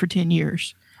about it for 10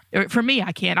 years. For me,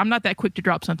 I can't. I'm not that quick to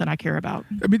drop something I care about.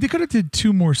 I mean, they could have did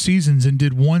 2 more seasons and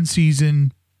did one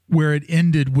season where it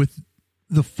ended with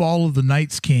the fall of the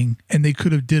Night's King, and they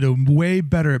could have did a way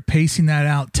better at pacing that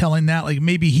out, telling that, like,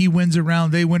 maybe he wins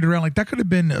around, they win around. Like, that could have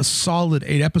been a solid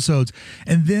 8 episodes.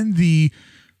 And then the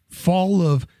fall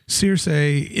of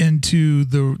Cersei into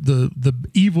the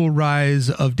evil rise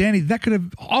of Dany, that could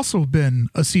have also been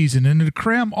a season. And to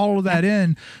cram all of that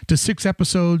in to 6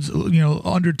 episodes,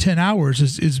 under 10 hours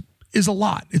is a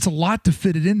lot. It's a lot to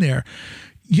fit it in there.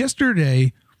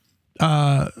 Yesterday,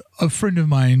 a friend of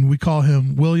mine, we call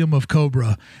him William of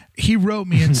Cobra, he wrote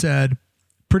me and said,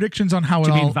 predictions on how it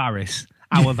all... Do you mean Varys?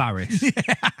 Our Varys.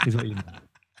 Is what you mean.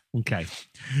 Okay.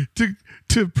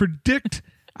 To predict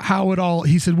how it all...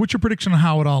 He said, what's your prediction on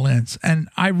how it all ends? And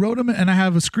I wrote him, and I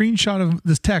have a screenshot of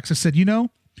this text. I said,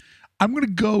 I'm going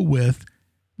to go with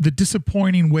the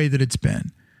disappointing way that it's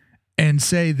been and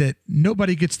say that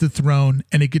nobody gets the throne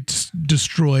and it gets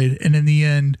destroyed, and in the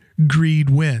end, greed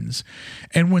wins.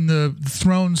 And when the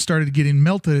throne started getting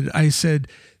melted, I said,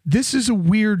 this is a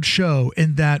weird show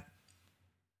in that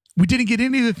we didn't get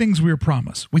any of the things we were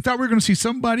promised. We thought we were going to see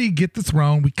somebody get the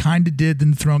throne. We kind of did.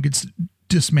 Then the throne gets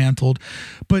dismantled.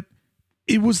 But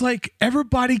it was like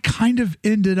everybody kind of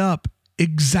ended up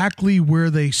exactly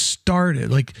where they started.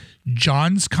 Like,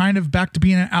 Jon's kind of back to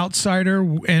being an outsider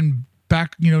and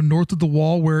back, north of the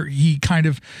wall, where he kind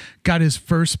of got his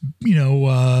first,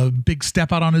 big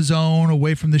step out on his own,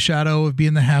 away from the shadow of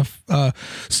being the half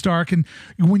Stark. And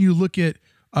when you look at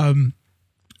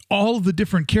all of the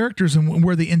different characters and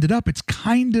where they ended up, it's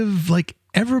kind of like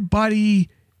everybody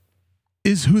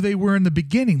is who they were in the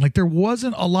beginning. Like, there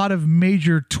wasn't a lot of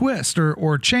major twist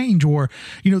or change, or,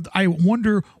 I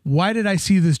wonder, why did I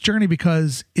see this journey?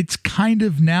 Because it's kind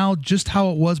of now just how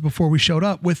it was before we showed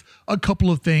up, with a couple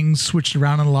of things switched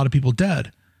around and a lot of people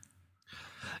dead.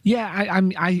 Yeah,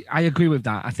 I agree with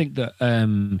that. I think that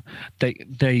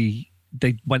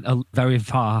they went very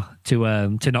far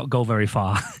to not go very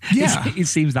far. Yeah, it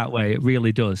seems that way. It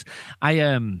really does. I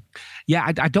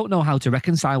don't know how to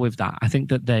reconcile with that. I think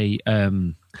that they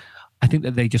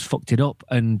just fucked it up.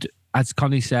 And as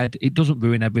Connie said, it doesn't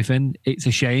ruin everything. It's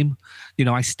a shame.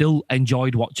 I still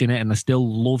enjoyed watching it, and I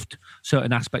still loved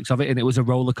certain aspects of it, and it was a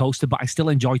roller coaster. But I still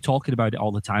enjoy talking about it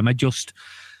all the time. I just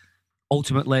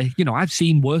ultimately, I've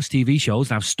seen worse TV shows,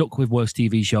 and I've stuck with worse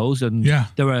TV shows, and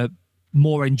there are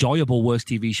more enjoyable worse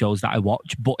TV shows that I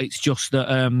watch, but it's just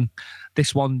that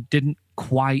this one didn't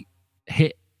quite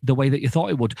hit the way that you thought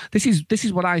it would. This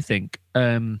is what I think.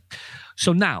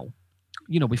 So now,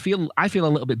 I feel a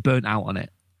little bit burnt out on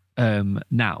it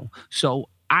now. So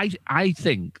I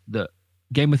think that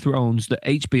Game of Thrones, that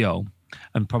HBO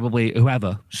and probably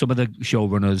whoever, some of the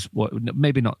showrunners,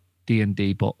 maybe not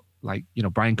D&D, but like,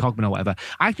 Brian Cogman or whatever,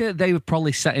 I think they were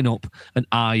probably setting up an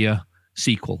Arya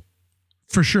sequel.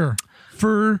 For sure.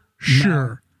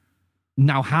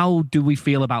 Now, how do we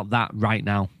feel about that right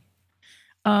now?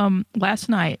 Last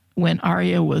night when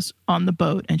Arya was on the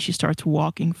boat and she starts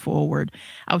walking forward,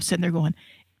 I was sitting there going,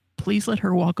 please let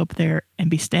her walk up there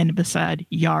and be standing beside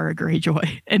Yara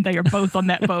Greyjoy. And they are both on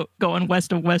that boat going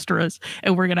west of Westeros.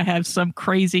 And we're going to have some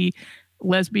crazy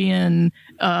lesbian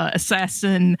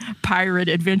assassin pirate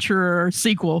adventurer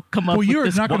sequel come up. Well, you're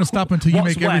not going to stop until you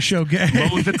make every show gay.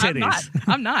 Load the titties.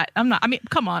 I'm not. I mean,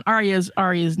 come on. Arya's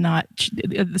not.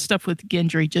 The stuff with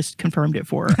Gendry just confirmed it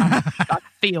for her. I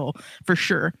feel for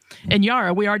sure. And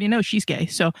Yara, we already know she's gay.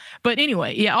 So, but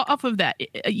anyway, yeah. Off of that,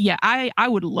 yeah, I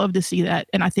would love to see that,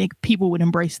 and I think people would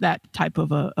embrace that type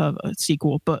of a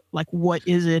sequel. But like, what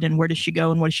is it, and where does she go,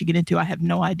 and what does she get into? I have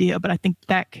no idea. But I think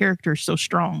that character is so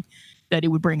strong that it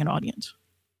would bring an audience.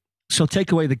 So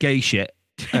take away the gay shit,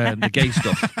 the gay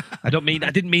stuff. I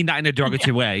didn't mean that in a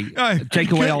derogatory way.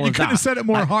 Take away all of that. You could have said it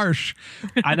more harsh.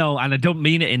 I know, and I don't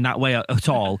mean it in that way at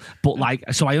all. But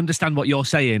so I understand what you're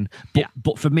saying.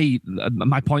 But for me,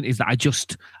 my point is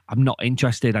that I'm not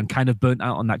interested. I'm kind of burnt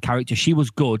out on that character. She was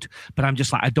good, but I'm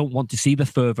just like, I don't want to see the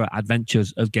further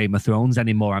adventures of Game of Thrones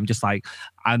anymore. I'm just like,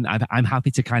 I'm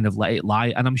happy to kind of let it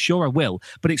lie, and I'm sure I will.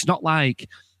 But it's not like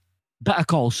Better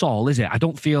Call Saul, is it? I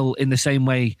don't feel in the same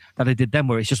way that I did then,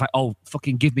 where it's just like, oh,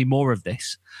 fucking give me more of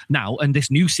this now. And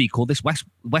this new sequel, this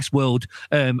Westworld,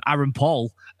 Aaron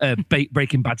Paul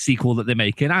Breaking Bad sequel that they're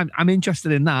making, I'm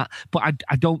interested in that, but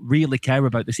I don't really care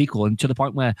about the sequel. And to the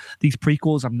point where these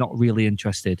prequels, I'm not really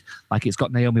interested. Like, it's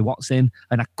got Naomi Watts in,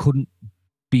 and I couldn't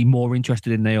be more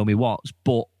interested in Naomi Watts,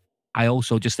 but I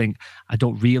also just think I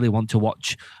don't really want to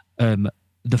watch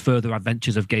the further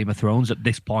adventures of Game of Thrones at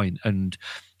this point. And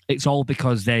it's all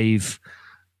because they've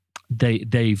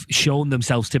shown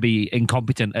themselves to be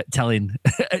incompetent at telling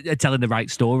the right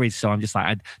stories. So I'm just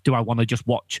like, do I want to just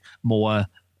watch more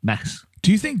mess?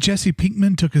 Do you think Jesse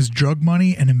Pinkman took his drug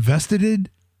money and invested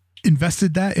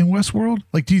that in Westworld?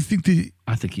 Like, do you think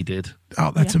I think he did.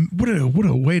 Oh, that's what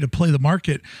a way to play the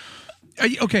market.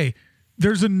 Okay,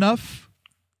 there's enough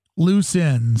loose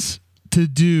ends to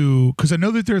do, because I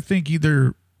know that they're thinking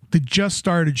they just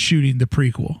started shooting the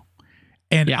prequel.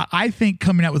 And I think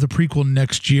coming out with a prequel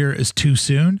next year is too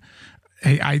soon.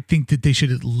 I think that they should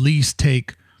at least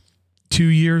take 2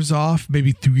 years off,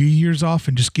 maybe 3 years off,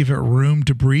 and just give it room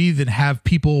to breathe and have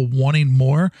people wanting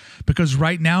more. Because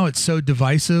right now it's so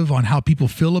divisive on how people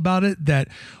feel about it that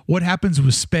what happens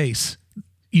with space,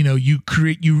 you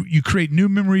create new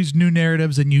memories, new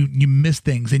narratives, and you miss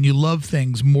things and you love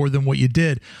things more than what you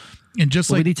did. And just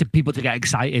we need people to get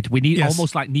excited. We need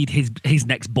almost like need his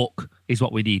next book is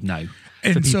what we need now,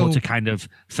 and for people to kind of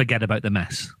forget about the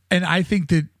mess. And I think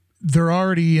that they're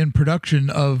already in production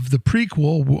of the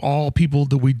prequel, all people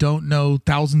that we don't know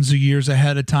thousands of years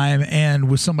ahead of time, and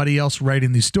with somebody else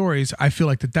writing these stories. I feel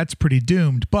like that's pretty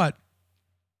doomed. But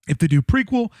if they do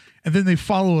prequel and then they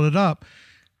follow it up,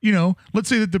 let's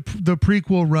say that the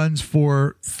prequel runs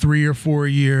for 3 or 4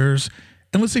 years,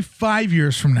 and let's say 5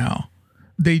 years from now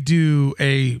they do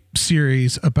a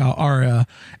series about Arya,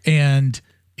 and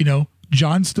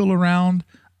Jon's still around.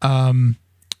 God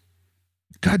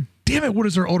damn it! What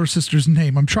is her older sister's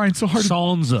name? I'm trying so hard.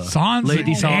 Sansa,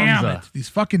 Lady Sansa. These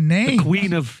fucking names. The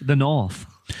Queen of the North.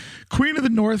 Queen of the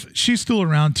North. She's still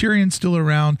around. Tyrion's still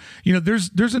around.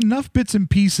 There's enough bits and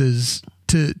pieces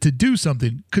to do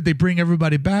something. Could they bring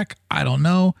everybody back? I don't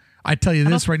know. I tell you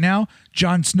this right now: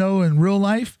 Jon Snow in real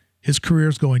life, his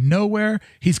career's going nowhere.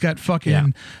 He's got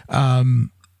fucking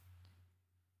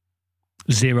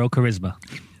zero charisma.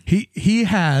 He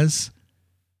has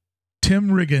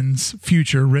Tim Riggins'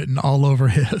 future written all over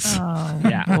his. Oh,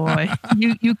 boy.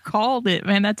 You called it,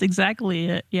 man. That's exactly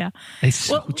it. Yeah. It's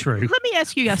so true. Let me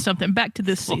ask you guys something back to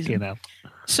this season.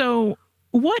 So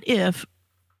what if,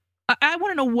 I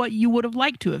want to know what you would have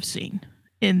liked to have seen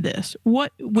in this.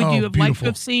 What would you have liked to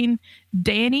have seen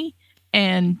Dany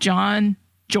and Jon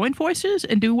join forces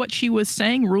and do what she was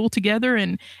saying, rule together,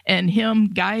 and him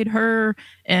guide her,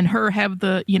 and her have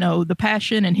the the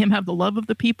passion, and him have the love of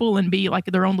the people, and be like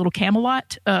their own little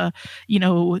Camelot,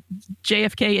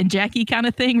 JFK and Jackie kind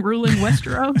of thing, ruling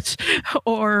Westeros?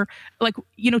 Or like,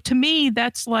 to me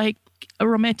that's like a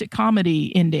romantic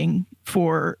comedy ending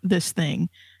for this thing.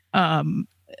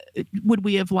 Would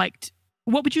we have liked?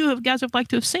 What would you guys have liked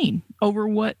to have seen over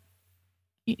what?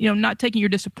 Not taking your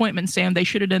disappointment, Sam, they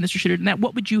should have done this or should have done that.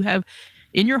 What would you have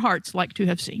in your hearts like to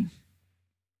have seen?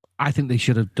 I think they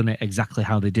should have done it exactly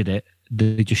how they did it.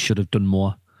 They just should have done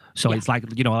more. So it's like,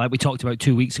 like we talked about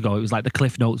 2 weeks ago, it was like the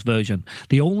Cliff Notes version.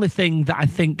 The only thing that I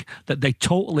think that they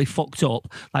totally fucked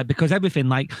up, like, because everything,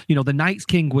 like, the Night's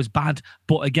King was bad,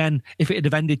 but again, if it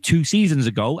had ended 2 seasons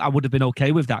ago, I would have been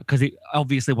okay with that, because it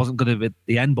obviously wasn't going to be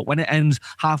the end. But when it ends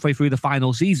halfway through the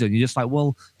final season, you're just like,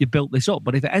 well, you built this up.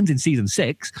 But if it ends in season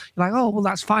 6, you're like, oh, well,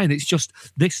 that's fine. It's just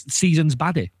this season's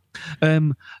baddie.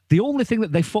 The only thing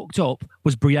that they fucked up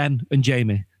was Brienne and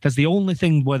Jaime. That's the only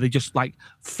thing where they just like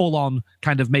full on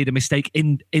kind of made a mistake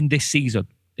in this season,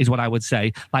 is what I would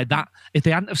say. Like that, if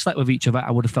they hadn't have slept with each other,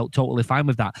 I would have felt totally fine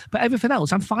with that. But everything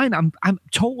else, I'm fine. I'm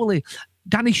totally.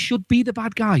 Dany should be the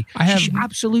bad guy. She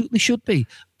absolutely should be.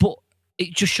 But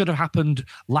it just should have happened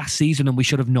last season, and we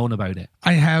should have known about it.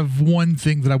 I have one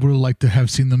thing that I would have liked to have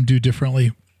seen them do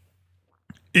differently.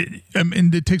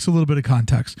 And it takes a little bit of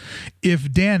context. If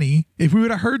we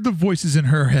would have heard the voices in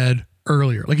her head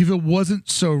earlier, like if it wasn't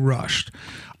so rushed,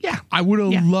 I would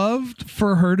have loved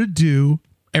for her to do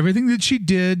everything that she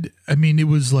did. I mean, it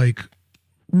was like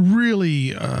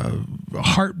really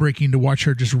heartbreaking to watch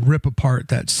her just rip apart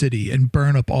that city and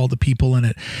burn up all the people in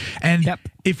it. And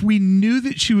if we knew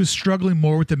that she was struggling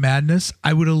more with the madness,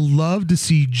 I would have loved to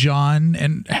see Jon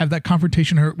and have that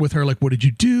confrontation with her. Like, what did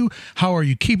you do? How are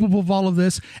you capable of all of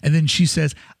this? And then she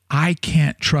says, I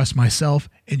can't trust myself.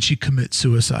 And she commits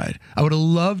suicide. I would have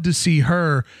loved to see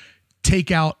her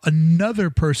take out another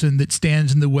person that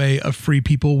stands in the way of free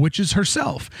people, which is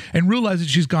herself, and realize that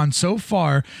she's gone so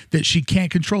far that she can't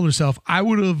control herself. I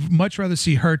would have much rather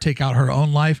see her take out her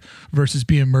own life versus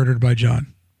being murdered by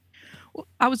Jon. Well,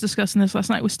 I was discussing this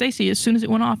last night with Stacey. As soon as it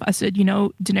went off, I said,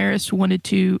 Daenerys wanted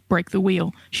to break the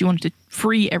wheel. She wanted to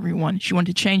free everyone. She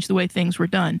wanted to change the way things were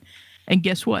done. And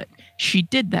guess what? She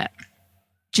did that.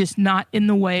 Just not in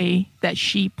the way that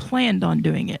she planned on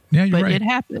doing it. Yeah, you're right. It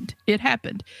happened. It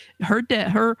happened.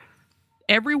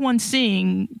 Everyone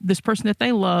seeing this person that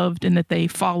they loved and that they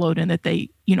followed and that they,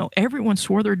 everyone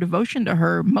swore their devotion to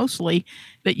her, mostly,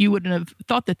 that you wouldn't have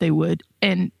thought that they would.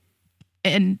 And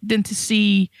then to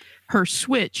see her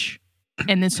switch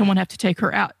and then someone have to take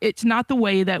her out. It's not the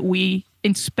way that we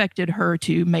expected her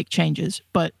to make changes,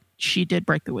 but she did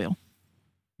break the wheel.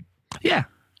 Yeah.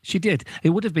 She did.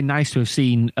 It would have been nice to have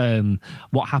seen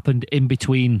what happened in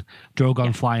between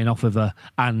Drogon flying off of her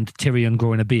and Tyrion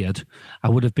growing a beard. I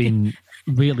would have been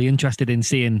really interested in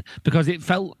seeing, because it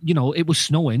felt, it was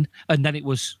snowing and then it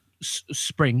was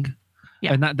spring.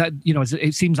 Yeah. And that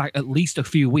it seems like at least a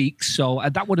few weeks. So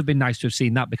that would have been nice to have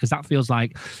seen that, because that feels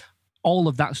like all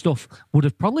of that stuff would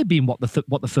have probably been what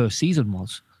the first season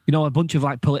was. A bunch of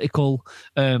like political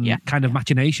kind of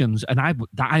machinations. And I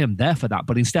am there for that.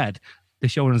 But instead, the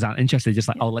showrunners aren't interested. Just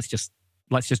like, let's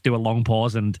just do a long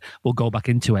pause and we'll go back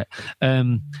into it.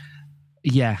 They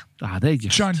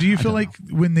just. Sean, do you feel like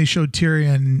when they showed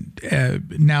Tyrion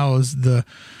now as the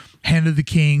Hand of the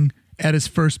King at his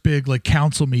first big like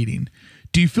council meeting,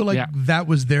 do you feel like that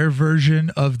was their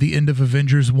version of the end of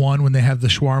Avengers 1 when they have the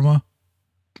shawarma?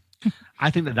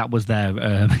 I think that was their.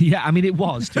 I mean, it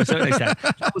was to a certain extent.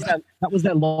 That was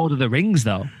their Lord of the Rings,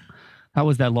 though. That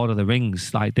was their Lord of the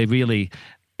Rings. Like they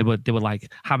were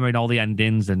like hammering all the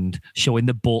endings and showing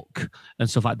the book and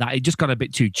stuff like that. It just got a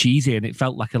bit too cheesy and it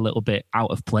felt like a little bit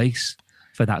out of place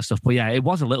for that stuff. But yeah, it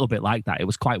was a little bit like that. It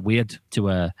was quite weird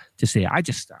to see it.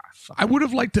 I would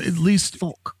have liked to at least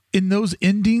in those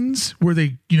endings where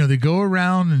they go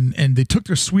around and they took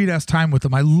their sweet ass time with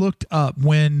them. I looked up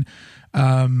when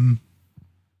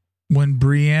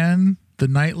Brienne, the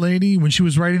Night Lady, when she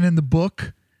was writing in the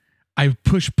book, I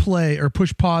pushed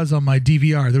pause on my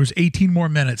DVR. There was 18 more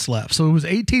minutes left. So it was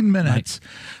 18 minutes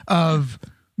of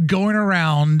going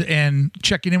around and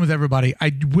checking in with everybody.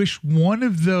 I wish one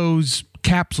of those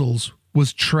capsules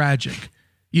was tragic.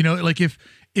 Like if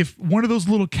one of those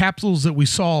little capsules that we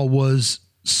saw was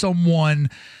someone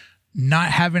not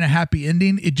having a happy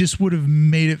ending, it just would have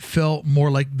made it felt more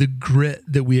like the grit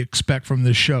that we expect from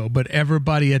this show. But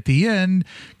everybody at the end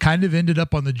kind of ended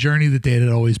up on the journey that they had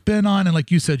always been on. And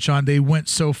like you said, Sean, they went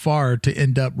so far to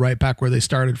end up right back where they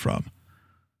started from.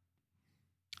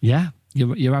 Yeah,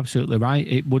 you're absolutely right.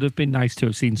 It would have been nice to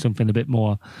have seen something a bit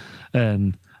more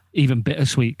even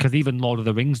bittersweet, because even Lord of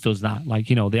the Rings does that. Like,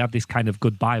 they have this kind of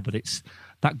goodbye, but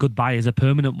that goodbye is a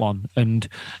permanent one. And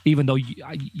even though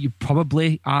you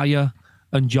probably, Arya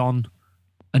and Jon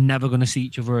are never going to see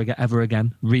each other ever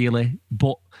again, really,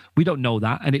 but we don't know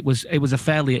that. And it was a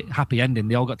fairly happy ending.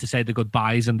 They all got to say the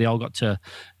goodbyes and they all got to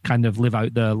kind of live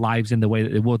out their lives in the way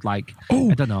that they would. Like,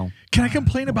 I don't know. Can I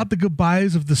complain about the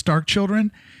goodbyes of the Stark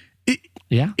children?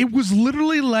 It was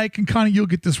literally like, and Connie, you'll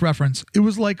get this reference. It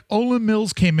was like Olin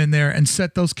Mills came in there and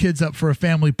set those kids up for a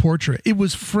family portrait. It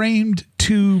was framed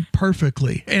too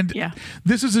perfectly. And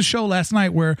this is a show last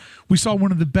night where we saw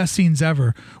one of the best scenes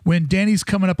ever when Danny's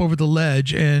coming up over the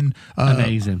ledge and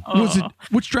amazing. Was it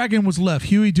which dragon was left?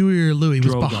 Huey, Dewey, or Louie? It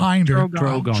was behind her.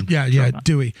 Drogon. Yeah, Drogon.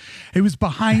 Dewey. It was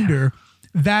behind her.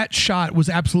 That shot was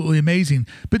absolutely amazing.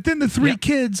 But then the three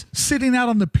kids sitting out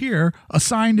on the pier,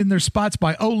 assigned in their spots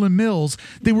by Olin Mills,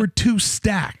 they were too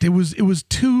stacked. It was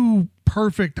too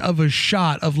perfect of a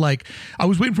shot of like, I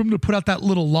was waiting for him to put out that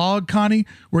little log, Connie,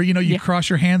 where, you cross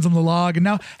your hands on the log, and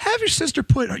now have your sister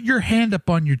put your hand up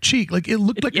on your cheek. Like it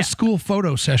looked like a school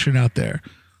photo session out there.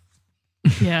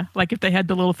 Yeah, like if they had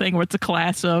the little thing where it's a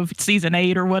class of season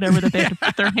 8 or whatever that they have to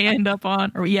put their hand up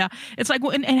on, or it's like,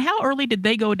 well, and how early did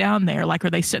they go down there? Like, are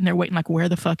they sitting there waiting? Like, where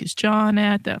the fuck is John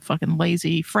at? That fucking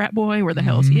lazy frat boy? Where the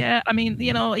hell is he at? I mean,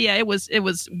 it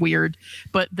was weird,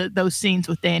 but those scenes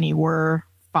with Danny were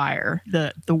fire.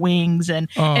 The wings and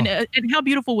how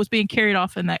beautiful was being carried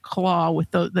off in that claw with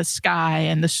the sky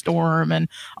and the storm and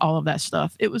all of that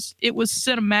stuff. It was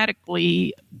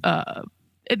cinematically.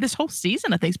 This whole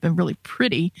season, I think, has been really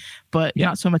pretty, but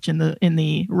not so much in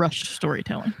the rushed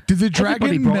storytelling. Did the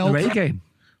dragon melt? Their A game.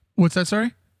 What's that?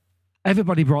 Sorry.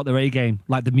 Everybody brought their A game.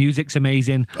 Like the music's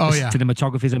amazing. The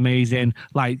cinematography is amazing.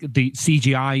 Like the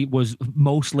CGI was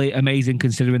mostly amazing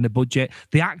considering the budget.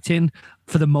 The acting,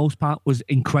 for the most part, was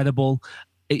incredible.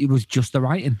 It was just the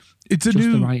writing.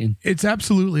 It's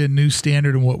absolutely a new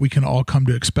standard in what we can all come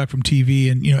to expect from TV.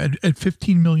 And, at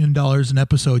 $15 million an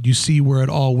episode, you see where it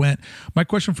all went. My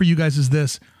question for you guys is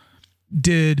this.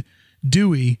 Did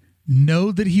Dewey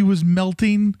know that he was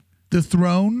melting the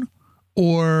throne?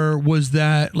 Or was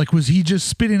he just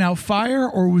spitting out fire?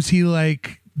 Or was he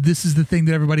like, this is the thing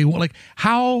that everybody wants? Like,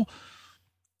 how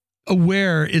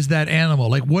aware is that animal?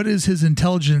 Like, what is his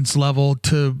intelligence level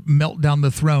to melt down the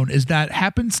throne? Is that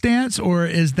happenstance, or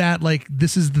is that like,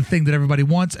 this is the thing that everybody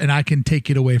wants and I can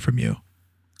take it away from you?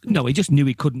 No, he just knew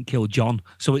he couldn't kill John.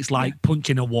 So it's like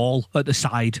punching a wall at the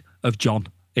side of John,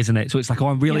 isn't it? So it's like,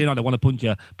 I'm really not, I want to punch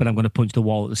you, but I'm going to punch the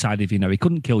wall at the side of you. He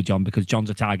couldn't kill John because John's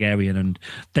a Targaryen, and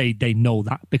they know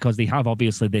that because they have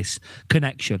obviously this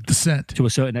connection descent to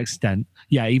a certain extent.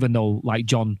 Yeah, even though like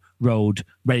John rode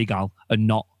Rhaegal and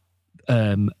not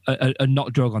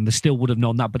Drogon, they still would have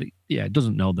known that, but it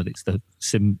doesn't know that it's the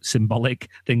symbolic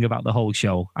thing about the whole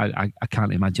show. I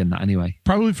can't imagine that anyway.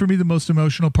 Probably for me, the most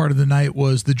emotional part of the night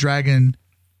was the dragon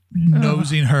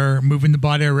nosing her, moving the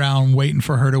body around, waiting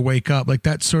for her to wake up. Like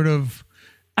that sort of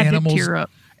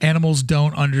animals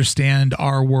don't understand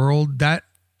our world. That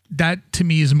to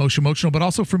me is emotional, but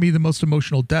also for me, the most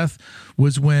emotional death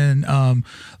was when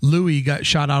Louis got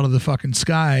shot out of the fucking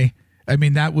sky. I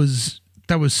mean, that was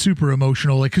super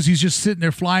emotional, like, because he's just sitting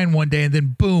there flying one day and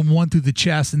then boom, one through the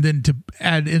chest, and then to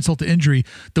add insult to injury,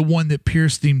 the one that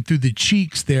pierced him through the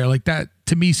cheeks there, like that.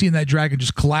 To me, seeing that dragon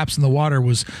just collapse in the water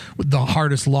was the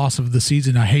hardest loss of the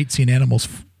season. I hate seeing animals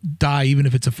die, even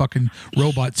if it's a fucking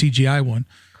robot CGI one.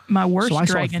 My worst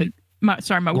dragon. My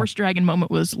worst dragon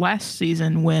moment was last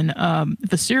season when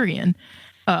Viserion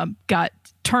got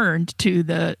turned to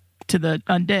the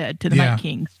undead, to the Night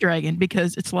King's dragon,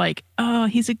 because it's like, oh,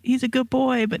 he's a good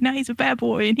boy, but now he's a bad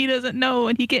boy and he doesn't know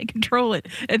and he can't control it,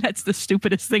 and that's the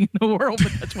stupidest thing in the world.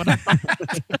 But that's what I thought.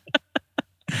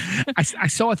 I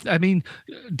saw. I mean,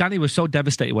 Danny was so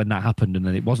devastated when that happened, and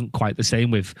then it wasn't quite the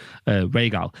same with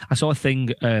Rhaegal. I saw a thing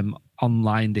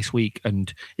online this week,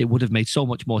 and it would have made so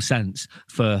much more sense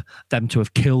for them to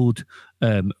have killed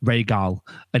Rhaegal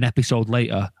an episode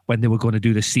later when they were going to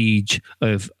do the siege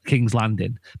of King's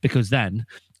Landing, because then,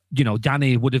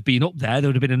 Danny would have been up there. There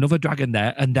would have been another dragon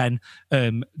there, and then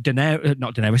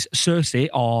Cersei,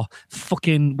 or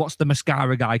fucking what's the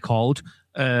mascara guy called?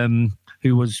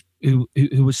 Who was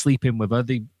sleeping with her?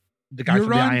 The guy from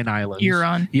the Iron Islands.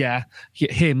 Euron. Yeah,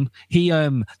 him.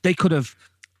 They could have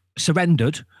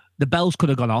surrendered. The bells could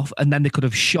have gone off, and then they could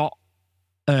have shot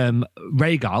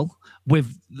Rhaegal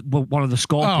with one of the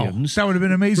scorpions. That would have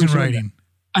been amazing writing.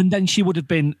 And then she would have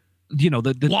been, the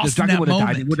dragon would have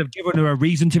died. It would have given her a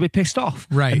reason to be pissed off.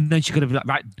 Right. And then she could have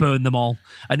burned them all.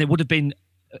 And it would have been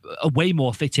a way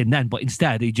more fitting then. But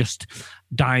instead, he just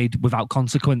died without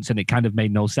consequence, and it kind of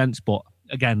made no sense. But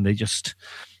again,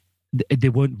 they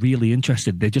weren't really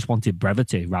interested. They just wanted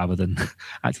brevity rather than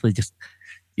actually just,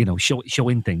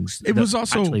 showing things. It was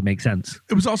also actually make sense.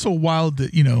 It was also wild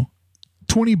that,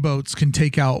 20 boats can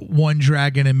take out one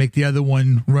dragon and make the other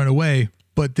one run away.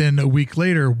 But then a week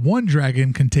later, one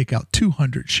dragon can take out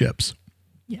 200 ships.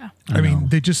 Yeah. I mean,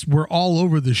 they just were all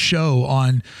over the show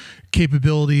on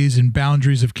capabilities and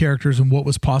boundaries of characters and what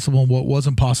was possible and what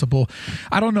wasn't possible.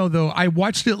 I don't know, though. I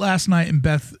watched it last night and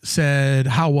Beth said,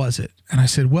 "How was it?" And I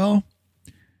said, "Well,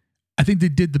 I think they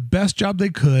did the best job they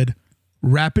could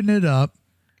wrapping it up.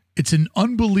 It's an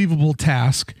unbelievable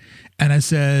task." And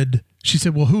she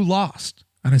said, "Well, who lost?"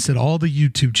 And I said, "All the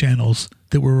YouTube channels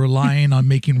that were relying on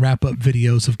making wrap-up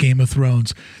videos of Game of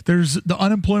Thrones. There's the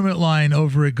unemployment line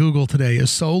over at Google today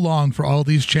is so long for all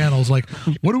these channels. Like,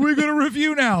 what are we going to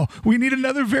review now? We need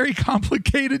another very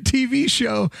complicated TV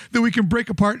show that we can break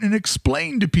apart and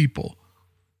explain to people."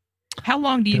 How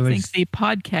long do you think the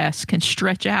podcasts can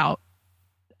stretch out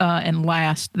and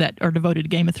last that are devoted to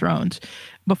Game of Thrones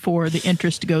before the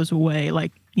interest goes away?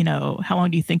 Like, how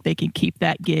long do you think they can keep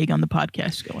that gig on the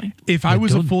podcast going? If I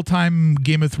was a full-time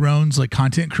Game of Thrones like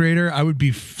content creator, I would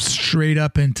be straight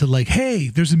up into like, hey,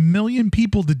 there's 1 million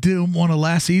people that didn't want a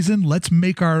last season. Let's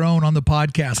make our own on the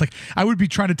podcast. Like, I would be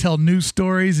trying to tell news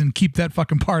stories and keep that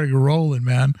fucking party rolling,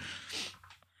 man.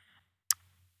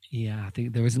 Yeah, I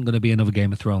think there isn't going to be another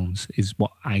Game of Thrones is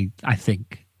what I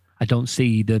think. I don't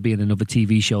see there being another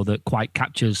TV show that quite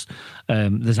captures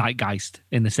the zeitgeist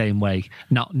in the same way.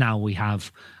 Now we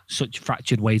have such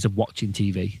fractured ways of watching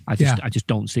TV. I just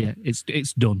don't see it.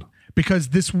 It's done. Because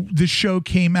this show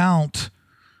came out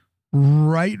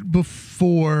right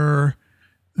before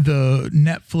the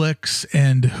Netflix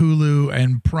and Hulu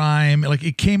and Prime. Like,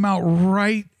 it came out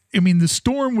right. I mean, the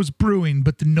storm was brewing,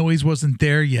 but the noise wasn't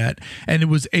there yet. And it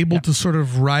was able to sort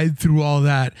of ride through all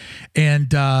that. And,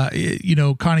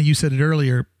 Connie, you said it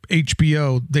earlier,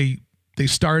 HBO, they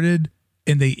started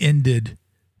and they ended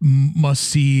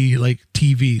must-see like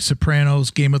TV,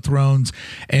 Sopranos, Game of Thrones.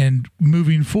 And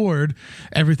moving forward,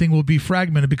 everything will be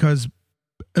fragmented because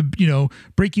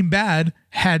Breaking Bad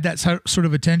had that sort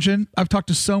of attention. I've talked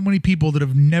to so many people that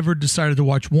have never decided to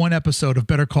watch one episode of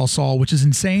Better Call Saul, which is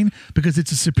insane because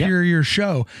it's a superior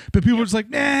show. But people are just like,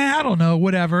 nah, I don't know,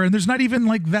 whatever. And there's not even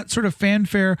like that sort of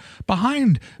fanfare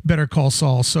behind Better Call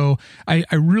Saul. So I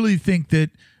really think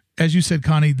that, as you said,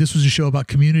 Connie, this was a show about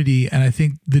community. And I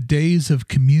think the days of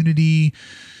community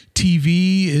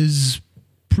TV is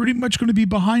pretty much going to be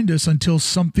behind us until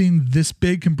something this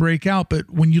big can break out. But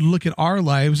when you look at our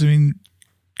lives, I mean,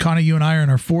 Connie, you and I are in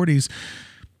our 40s.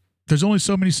 There's only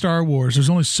so many Star Wars. There's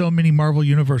only so many Marvel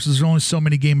universes. There's only so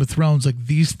many Game of Thrones. Like,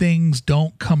 these things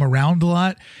don't come around a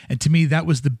lot. And to me, that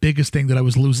was the biggest thing that I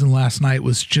was losing last night,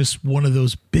 was just one of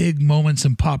those big moments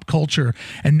in pop culture.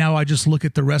 And now I just look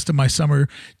at the rest of my summer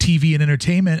TV and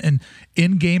entertainment, and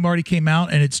Endgame already came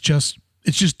out, and it's just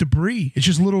debris. It's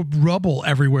just little rubble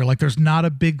everywhere. Like, there's not a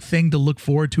big thing to look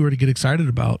forward to or to get excited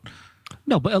about.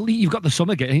 No, but at least you've got the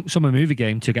summer movie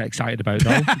game to get excited about,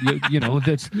 though.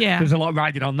 There's a lot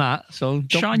riding on that. So,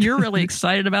 Sean, you're really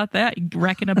excited about that. You're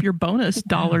racking up your bonus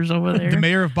dollars over there. The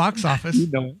mayor of box office.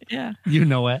 You know it. Yeah. You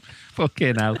know it.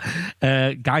 Fucking hell.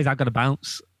 Guys, I've got to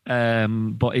bounce.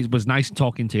 But it was nice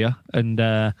talking to you. And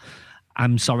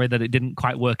I'm sorry that it didn't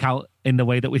quite work out in the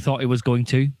way that we thought it was going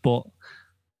to. But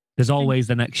there's always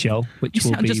the next show, which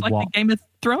will be just like what? the Game of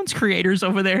Thrones creators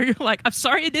over there. You're like, I'm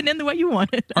sorry it didn't end the way you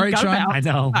wanted. All right, Sean. I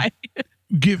know.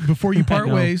 Before you part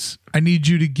ways, I need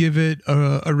you to give it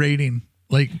a rating.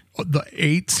 Like, the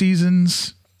 8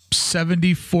 seasons,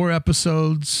 74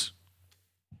 episodes.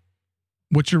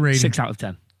 What's your rating? 6 out of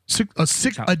 10.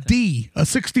 A D. A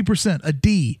 60%. A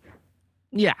D.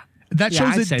 Yeah. That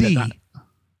shows a D.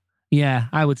 Yeah,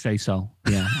 I would say so.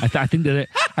 Yeah, I think that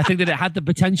it had the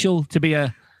potential to be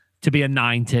a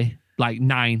 90, like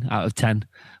 9 out of 10.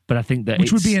 But I think that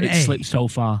which would be an A. Slipped so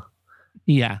far.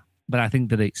 Yeah, but I think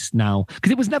that it's now,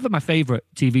 because it was never my favorite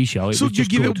TV show. So was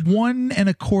just you give good. it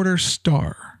 1.25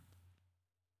 star.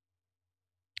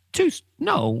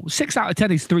 6 out of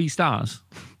 10 is 3 stars.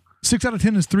 6 out of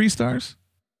 10 is 3 stars.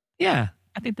 Yeah,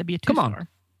 I think that'd be a 2 Come on.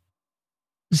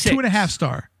 star. 2.5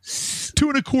 star.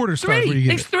 2.25 stars. 3.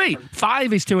 It's 3.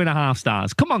 5 is 2.5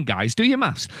 stars. Come on, guys, do your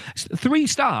maths. 3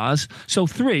 stars. So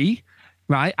 3,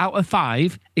 right, out of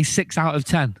 5 is 6 out of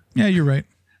 10. Yeah, you're right.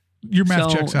 Your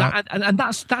math checks out. And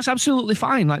that's absolutely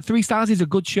fine. Like, 3 stars is a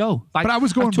good show. Like, but I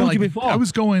was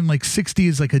going like 60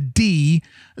 is like a D.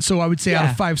 So I would say out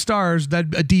of 5 stars,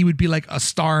 that a D would be like a 1.5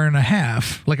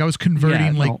 stars. Like, I was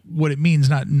converting what it means,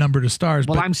 not number to stars.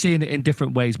 Well, I'm seeing it in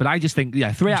different ways, but I just think 3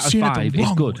 out of 5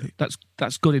 is good. Way.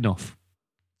 That's good enough.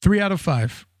 3 out of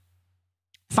 5.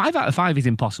 5 out of 5 is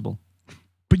impossible.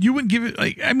 But you wouldn't give it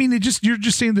you're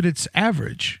just saying that it's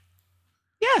average.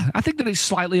 Yeah, I think that it's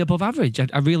slightly above average.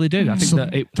 I really do. I think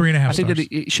that 3.5 I think stars. that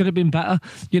it should have been better.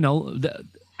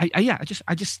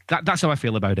 That's how I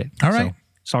feel about it. All right.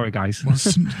 Sorry, guys. Well,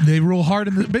 they roll hard,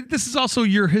 but this is also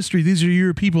your history. These are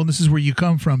your people, and this is where you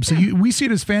come from. So we see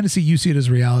it as fantasy, you see it as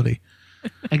reality.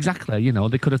 Exactly. You know,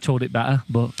 they could have told it better,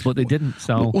 but they didn't.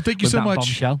 So, well, thank you with so that much,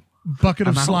 bombshell, Bucket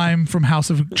of I'm out. Slime from House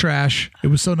of Trash. It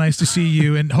was so nice to see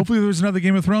you, and hopefully there's another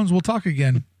Game of Thrones. We'll talk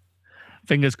again.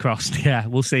 Fingers crossed. Yeah,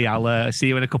 we'll see. I'll see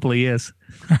you in a couple of years.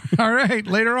 All right,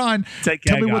 later on. Take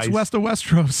care, Tell me guys. what's west of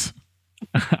Westeros.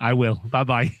 I will.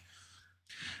 Bye-bye.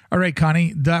 All right,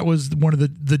 Connie, that was one of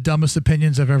the dumbest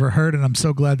opinions I've ever heard, and I'm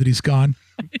so glad that he's gone.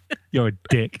 You're a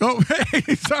dick. Oh,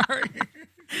 hey, sorry.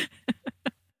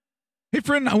 Hey,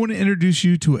 friend, I want to introduce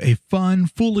you to a fun,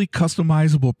 fully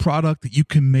customizable product that you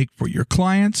can make for your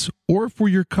clients or for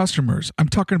your customers. I'm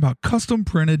talking about custom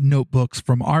printed notebooks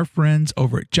from our friends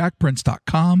over at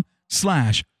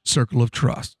jackprints.com/circle of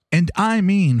trust. And I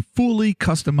mean fully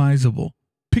customizable.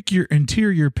 Pick your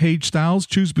interior page styles,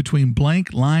 choose between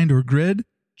blank, lined, or grid.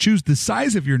 Choose the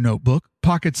size of your notebook,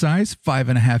 pocket size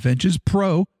 5.5 inches,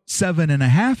 pro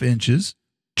 7.5 inches.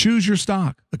 Choose your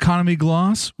stock, economy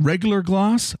gloss, regular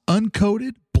gloss,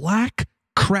 uncoated, black,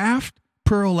 craft,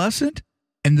 pearlescent.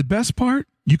 And the best part,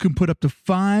 you can put up to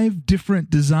 5 different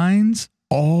designs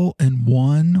all in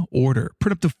one order.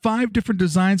 Print up to 5 different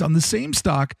designs on the same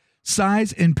stock,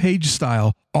 size, and page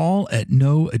style, all at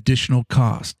no additional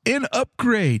cost. And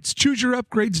upgrades. Choose your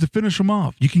upgrades to finish them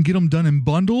off. You can get them done in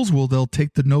bundles where they'll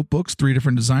take the notebooks, 3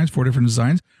 different designs, 4 different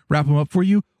designs, wrap them up for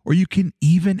you, or you can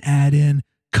even add in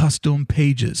custom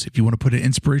pages if you want to put an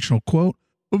inspirational quote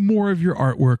or more of your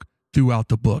artwork throughout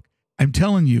the book. I'm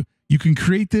telling you, you can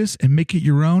create this and make it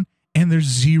your own, and there's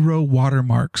 0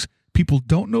 watermarks. People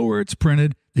don't know where it's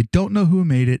printed. They don't know who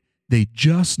made it. They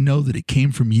just know that it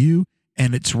came from you,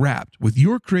 and it's wrapped with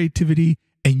your creativity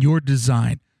and your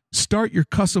design. Start your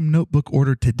custom notebook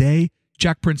order today.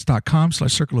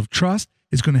 jackprints.com/circle of trust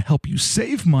is going to help you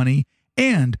save money,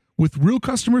 and with real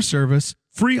customer service,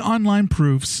 free online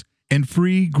proofs, and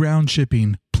free ground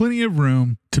shipping, plenty of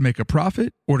room to make a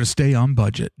profit or to stay on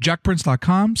budget.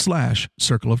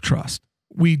 jackprints.com/circle of trust.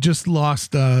 We just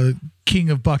lost King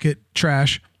of Bucket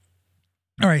Trash.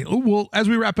 All right. Well, as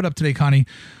we wrap it up today, Connie,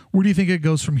 where do you think it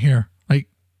goes from here? Like,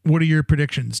 what are your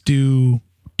predictions? Do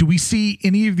we see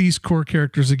any of these core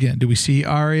characters again? Do we see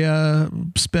Arya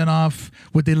spinoff?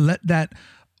 Would they let that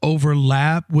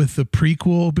overlap with the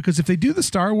prequel? Because if they do the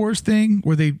Star Wars thing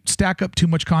where they stack up too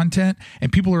much content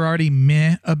and people are already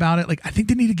meh about it, like, I think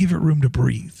they need to give it room to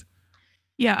breathe.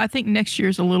 Yeah, I think next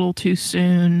year's a little too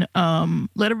soon.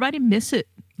 Let everybody miss it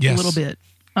a little bit,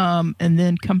 and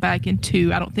then come back in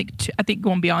 2. I think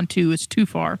going beyond 2 is too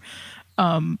far.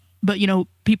 But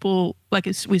people, like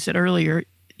we said earlier,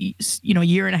 a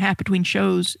year and a half between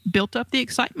shows built up the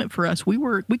excitement for us. We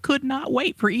could not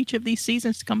wait for each of these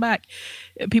seasons to come back.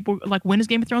 People were like, when is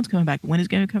Game of Thrones coming back? When is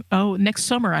Game of Thrones? Oh, next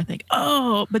summer, I think.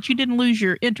 Oh, but you didn't lose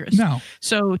your interest. No.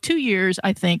 So 2 years,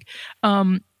 I think.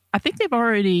 I think they've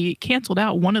already canceled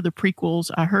out one of the prequels.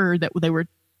 I heard that they were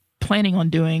planning on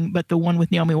doing, but the one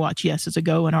with Naomi Watts, yes, is a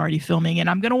go and already filming, and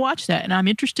I'm going to watch that, and I'm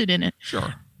interested in it.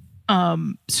 Sure.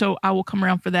 So I will come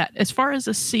around for that. As far as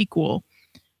a sequels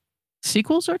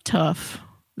are tough.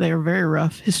 They are very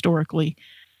rough historically.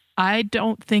 I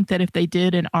don't think that if they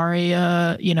did an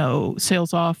Arya,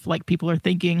 sails off like people are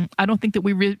thinking, I don't think that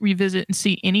we revisit and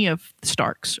see any of the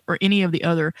Starks or any of the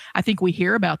other. I think we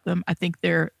hear about them. I think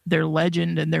their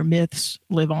legend and their myths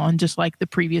live on, just like the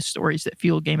previous stories that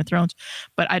fueled Game of Thrones.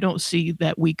 But I don't see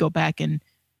that we go back and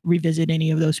revisit any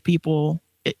of those people.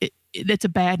 It's a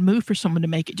bad move for someone to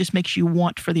make. It just makes you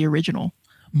want for the original.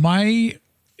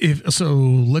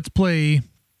 Let's play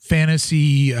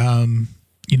fantasy,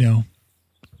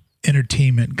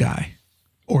 entertainment guy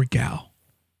or gal,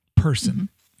 person,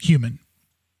 human.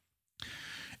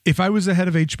 If I was the head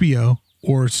of HBO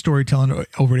or storytelling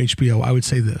over at HBO, I would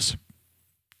say this.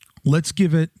 Let's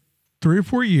give it 3 or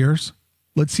 4 years.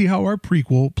 Let's see how our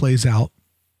prequel plays out.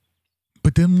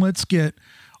 But then let's get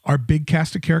our big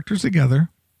cast of characters together,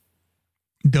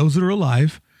 those that are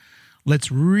alive.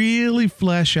 Let's really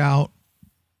flesh out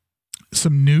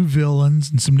some new villains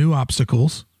and some new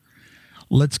obstacles.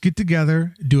 Let's get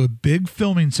together, do a big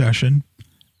filming session,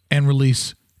 and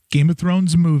release Game of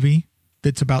Thrones movie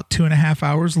that's about 2.5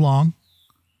 hours long.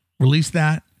 Release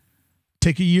that.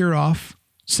 Take a year off.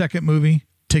 Second movie.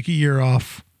 Take a year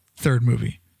off. Third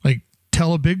movie. Like,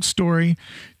 tell a big story.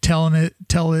 Tell it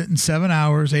in 7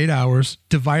 hours, 8 hours.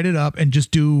 Divide it up and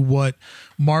just do what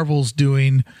Marvel's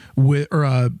doing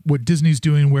what Disney's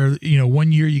doing, where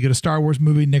 1 year you get a Star Wars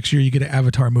movie, next year you get an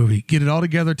Avatar movie. Get it all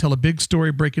together, tell a big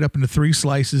story, break it up into 3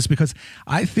 slices, because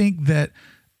I think that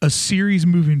a series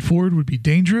moving forward would be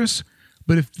dangerous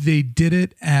but if they did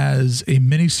it as a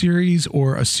miniseries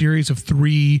or a series of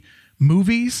 3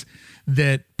 movies,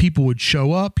 that people would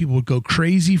show up, people would go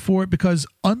crazy for it, because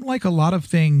unlike a lot of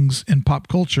things in pop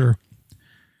culture,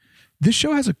 this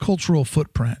show has a cultural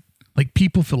footprint. Like,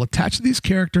 people feel attached to these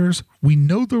characters. We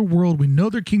know their world. We know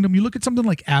their kingdom. You look at something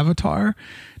like Avatar.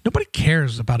 Nobody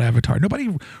cares about Avatar.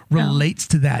 Nobody relates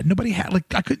to that. Nobody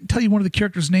I couldn't tell you one of the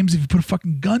characters' names if you put a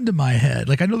fucking gun to my head.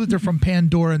 Like, I know that they're from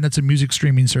Pandora and that's a music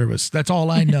streaming service. That's all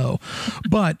I know.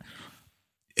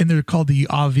 And they're called the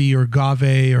Avi or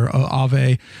Gave or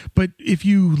Ave. But if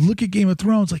you look at Game of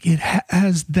Thrones, like, it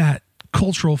has that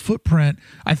cultural footprint.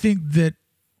 I think that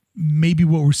maybe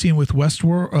what we're seeing with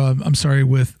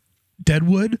with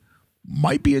Deadwood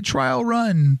might be a trial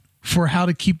run for how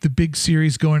to keep the big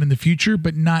series going in the future,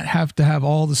 but not have to have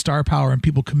all the star power and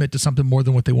people commit to something more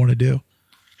than what they want to do.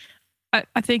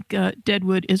 I think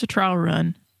Deadwood is a trial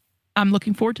run. I'm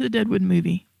looking forward to the Deadwood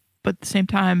movie, but at the same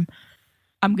time,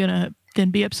 I'm going to then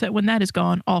be upset when that is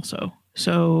gone also.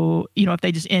 So, if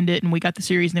they just end it and we got the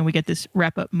series and then we get this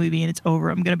wrap-up movie and it's over,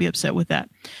 I'm going to be upset with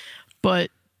that. But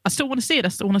I still want to see it. I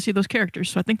still want to see those characters.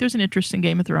 So I think there's an interest in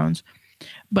Game of Thrones.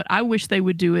 But I wish they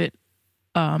would do it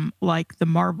like the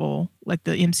Marvel, like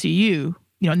the MCU.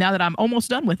 Now that I'm almost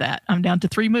done with that, I'm down to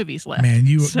 3 movies left. Man,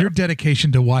 your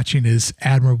dedication to watching is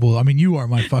admirable. I mean, you are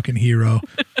my fucking hero.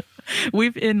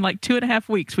 We've, in like 2.5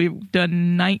 weeks, we've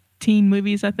done 19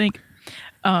 movies, I think.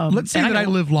 Let's say that I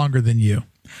live longer than you.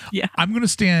 Yeah. I'm going to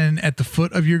stand at the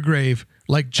foot of your grave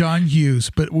like John Hughes,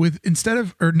 but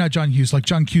not John Hughes, like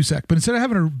John Cusack. But instead of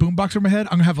having a boombox over my head,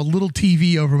 I'm going to have a little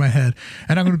TV over my head,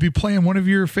 and I'm going to be playing one of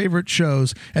your favorite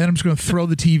shows, and then I'm just going to throw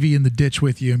the TV in the ditch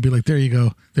with you and be like, there you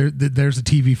go. There's a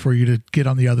TV for you to get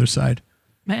on the other side.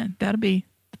 Man,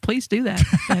 please do that.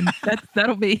 And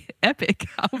that'll be epic.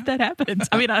 I hope that happens.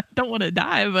 I mean, I don't want to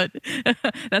die, but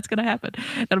that's going to happen.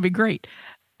 That'll be great.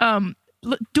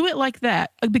 Do it like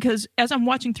that, because as I'm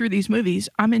watching through these movies,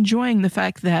 I'm enjoying the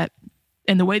fact that,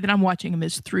 and the way that I'm watching them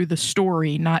is through the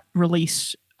story, not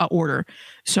release order.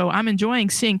 So I'm enjoying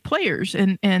seeing players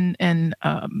and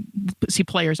see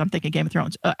players. I'm thinking Game of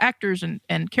Thrones, actors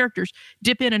and characters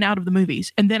dip in and out of the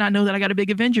movies, and then I know that I got a big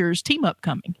Avengers team up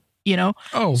coming.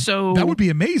 Oh, so that would be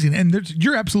amazing. And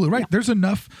you're absolutely right. Yeah. There's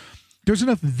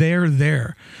enough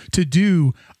there to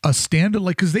do a standalone,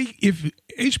 like, because if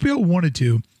HBO wanted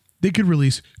to, they could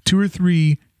release 2 or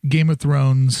 3 Game of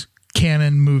Thrones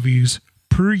canon movies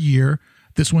per year.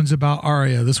 This one's about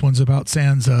Arya. This one's about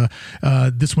Sansa.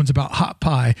 This one's about Hot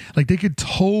Pie. Like, they could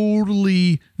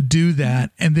totally do that.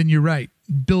 And then you're right,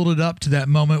 build it up to that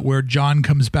moment where Jon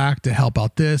comes back to help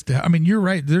out this. I mean, you're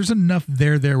right. There's enough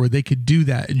there where they could do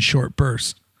that in short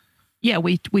bursts. Yeah,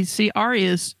 we see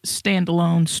Arya's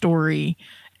standalone story,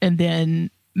 and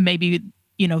then maybe,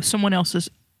 someone else's,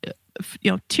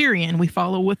 Tyrion, we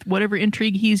follow with whatever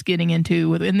intrigue he's getting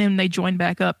into, and then they join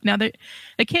back up. Now, they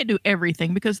can't do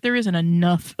everything because there isn't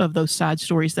enough of those side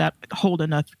stories that hold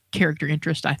enough character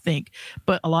interest, I think.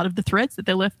 But a lot of the threads that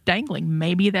they left dangling,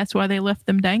 maybe that's why they left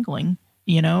them dangling.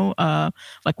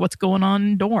 Like what's going on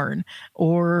in Dorne,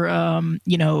 or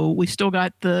we still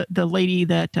got the lady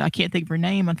that I can't think of her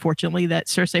name, unfortunately, that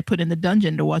Cersei put in the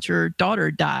dungeon to watch her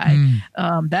daughter die.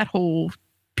 That whole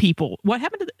people. What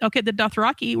happened to the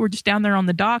Dothraki were just down there on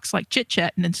the docks, like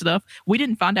chit-chatting and stuff. We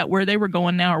didn't find out where they were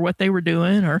going now or what they were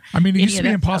doing. Or I mean, it used to be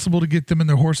impossible to get them and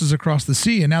their horses across the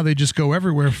sea, and now they just go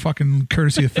everywhere, fucking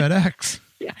courtesy of FedEx.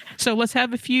 Yeah. So let's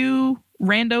have a few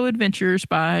rando adventures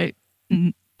by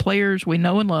players we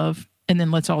know and love, and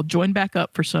then let's all join back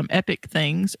up for some epic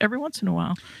things every once in a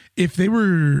while. If they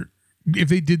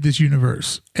did this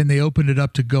universe and they opened it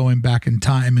up to going back in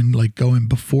time and like going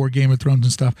before Game of Thrones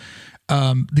and stuff,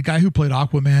 the guy who played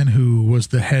Aquaman, who was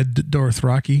the head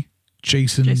Dothraki,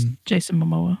 Jason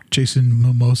Momoa,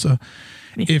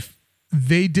 Yeah. If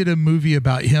they did a movie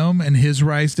about him and his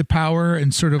rise to power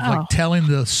and sort of like telling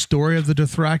the story of the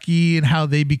Dothraki and how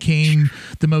they became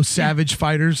the most savage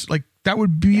fighters, like that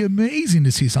would be amazing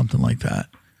to see something like that.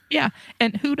 Yeah.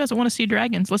 And who doesn't want to see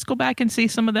dragons? Let's go back and see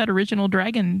some of that original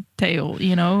dragon tale,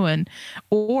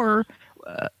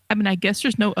 I guess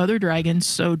there's no other dragons,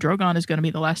 so Drogon is going to be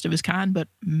the last of his kind, but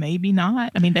maybe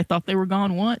not. I mean, they thought they were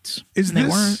gone once. Is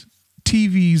this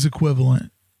TV's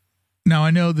equivalent? Now,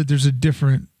 I know that there's a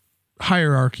different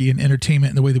hierarchy in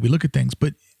entertainment and the way that we look at things,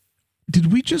 but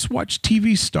did we just watch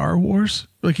TV Star Wars?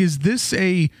 Like, is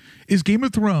Game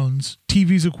of Thrones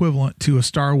TV's equivalent to a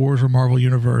Star Wars or Marvel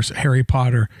Universe, Harry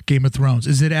Potter, Game of Thrones?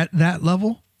 Is it at that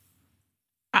level?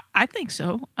 I think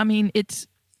so. I mean, it's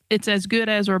as good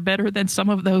as or better than some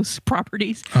of those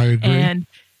properties. I agree. And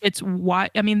It's why,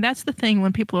 I mean, that's the thing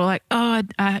when people are like, oh,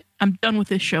 I'm done with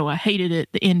this show. I hated it,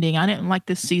 the ending. I didn't like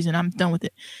this season. I'm done with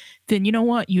it. Then you know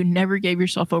what? You never gave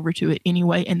yourself over to it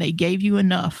anyway, and they gave you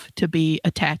enough to be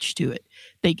attached to it.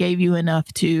 They gave you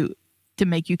enough to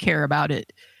make you care about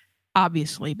it,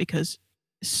 obviously, because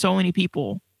so many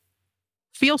people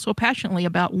feel so passionately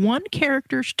about one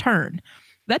character's turn.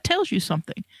 That tells you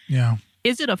something. Yeah.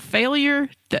 Is it a failure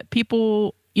that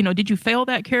people, did you fail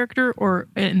that character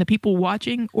and the people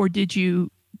watching, or did you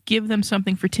give them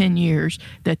something for 10 years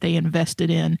that they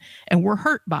invested in and were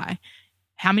hurt by?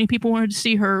 How many people wanted to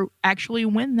see her actually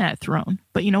win that throne?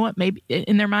 But you know what? Maybe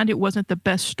in their mind, it wasn't the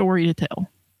best story to tell.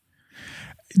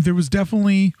 There was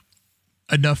definitely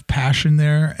enough passion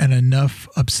there and enough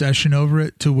obsession over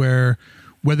it to where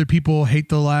whether people hate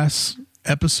the last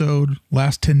episode,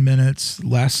 last 10 minutes,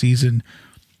 last season,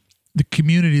 the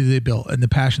community they built and the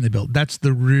passion they built, that's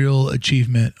the real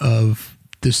achievement of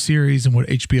the series and what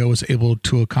HBO was able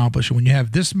to accomplish. And when you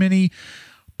have this many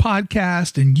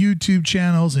podcast and YouTube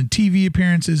channels and TV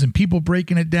appearances and people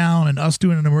breaking it down and us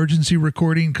doing an emergency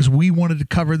recording because we wanted to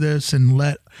cover this and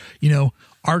let,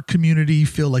 our community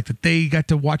feel like that they got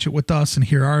to watch it with us and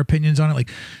hear our opinions on it.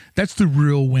 Like, that's the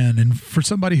real win. And for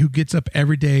somebody who gets up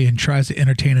every day and tries to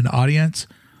entertain an audience,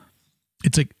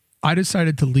 it's like, I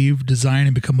decided to leave design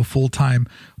and become a full-time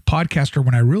podcaster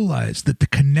when I realized that the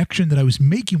connection that I was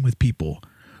making with people,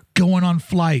 going on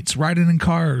flights, riding in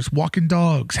cars, walking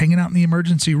dogs, hanging out in the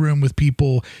emergency room with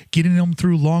people, getting them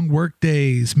through long work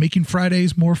days, making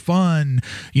Fridays more fun,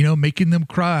 making them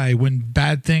cry when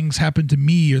bad things happen to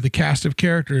me or the cast of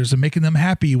characters, and making them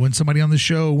happy when somebody on the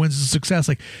show wins a success.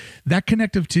 Like, that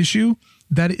connective tissue,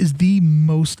 that is the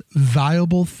most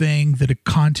valuable thing that a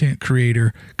content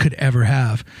creator could ever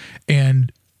have.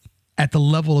 And at the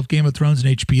level of Game of Thrones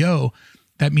and HBO,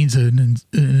 that means an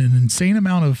insane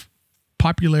amount of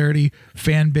popularity,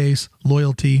 fan base,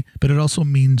 loyalty, but it also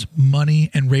means money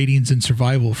and ratings and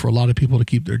survival for a lot of people to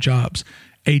keep their jobs.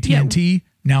 AT&T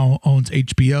now owns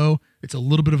HBO. It's a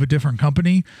little bit of a different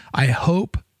company. I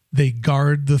hope they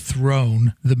guard the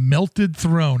throne, the melted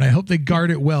throne. I hope they guard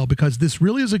it well, because this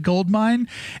really is a gold mine,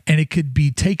 and it could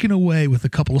be taken away with a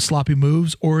couple of sloppy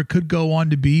moves, or it could go on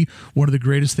to be one of the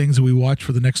greatest things that we watch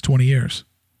for the next 20 years.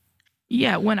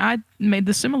 Yeah, when I made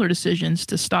the similar decisions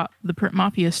to stop the print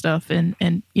mafia stuff and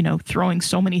throwing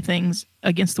so many things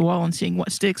against the wall and seeing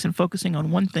what sticks and focusing on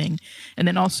one thing, and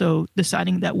then also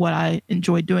deciding that what I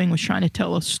enjoyed doing was trying to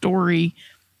tell a story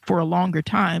for a longer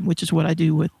time, which is what I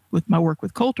do with my work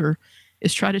with Coulter,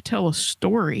 is try to tell a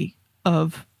story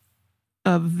of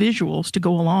visuals to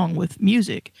go along with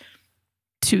music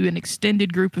to an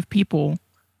extended group of people,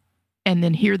 and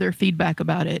then hear their feedback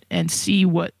about it and see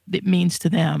what it means to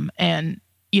them, and,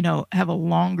 have a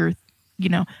longer,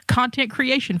 content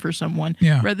creation for someone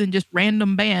rather than just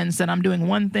random bands that I'm doing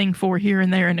one thing for here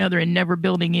and there and other and never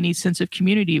building any sense of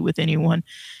community with anyone.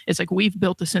 It's like we've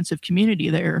built a sense of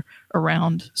community there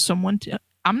around someone.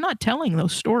 I'm not telling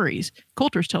those stories.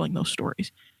 Coulter's telling those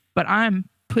stories, but I'm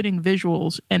putting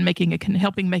visuals and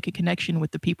helping make a connection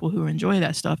with the people who enjoy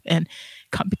that stuff. And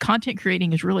content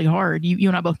creating is really hard. You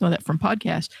and I both know that from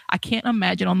podcasts. I can't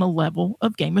imagine on the level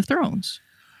of Game of Thrones.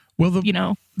 Well,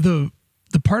 the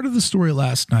part of the story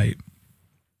last night,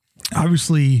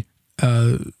 obviously,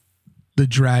 the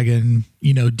dragon,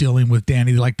 dealing with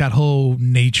Dany, like that whole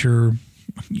nature,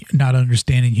 not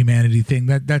understanding humanity thing,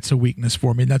 that's a weakness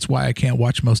for me. That's why I can't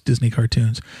watch most Disney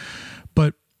cartoons.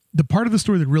 But the part of the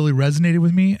story that really resonated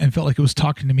with me and felt like it was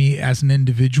talking to me as an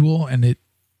individual, and it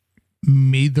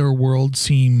made their world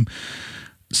seem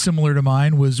similar to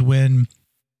mine, was when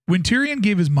Tyrion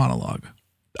gave his monologue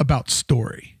about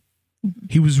story.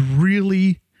 He was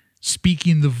really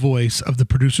speaking the voice of the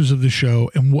producers of the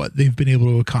show and what they've been able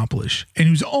to accomplish. And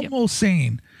he was almost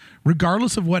saying,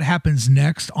 regardless of what happens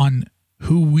next on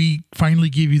who we finally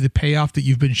give you the payoff that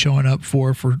you've been showing up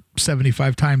for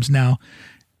 75 times now,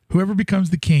 whoever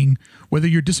becomes the king, whether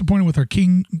you're disappointed with our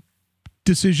king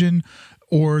decision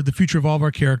or the future of all of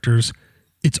our characters,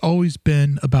 it's always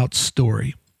been about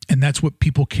story. And that's what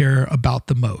people care about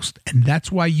the most. And that's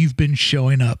why you've been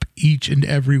showing up each and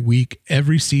every week,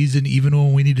 every season, even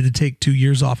when we needed to take 2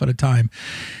 years off at a time.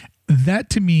 That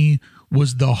to me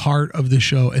was the heart of the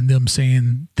show, and them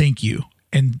saying thank you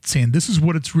and saying this is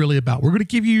what it's really about. We're going to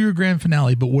give you your grand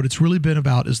finale, but what it's really been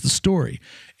about is the story.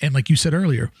 And like you said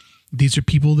earlier, these are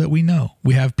people that we know.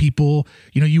 We have people,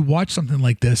 you watch something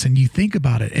like this and you think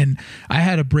about it. And I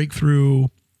had a breakthrough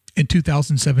in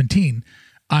 2017.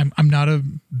 I'm not a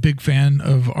big fan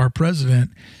of our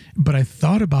president, but I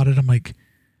thought about it. I'm like,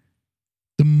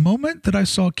 the moment that I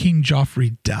saw King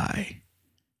Joffrey die,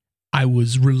 I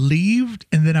was relieved,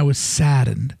 and then I was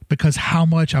saddened because how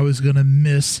much I was going to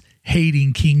miss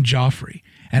hating King Joffrey.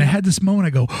 And I had this moment, I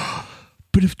go,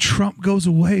 but if Trump goes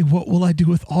away, what will I do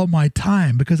with all my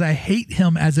time? Because I hate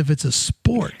him as if it's a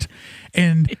sport.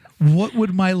 And what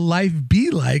would my life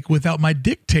be like without my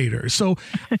dictator? So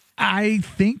I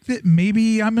think that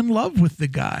maybe I'm in love with the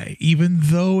guy, even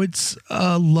though it's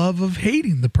a love of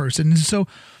hating the person. And so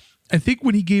I think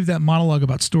when he gave that monologue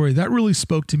about story, that really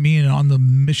spoke to me and on the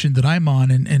mission that I'm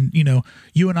on. And you know,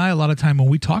 you and I, a lot of time when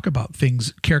we talk about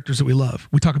things, characters that we love,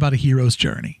 we talk about a hero's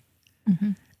journey.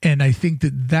 Mm-hmm. And I think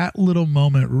that that little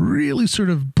moment really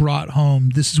sort of brought home,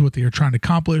 this is what they are trying to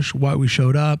accomplish, why we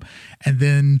showed up. And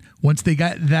then once they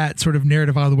got that sort of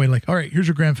narrative out of the way, like, all right, here's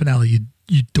your grand finale,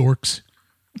 you dorks.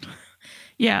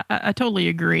 Yeah, I totally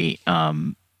agree.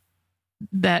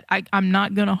 That I'm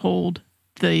not going to hold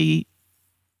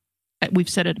we've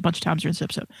said it a bunch of times during this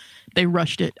episode. They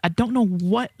rushed it. I don't know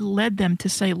what led them to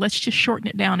say, let's just shorten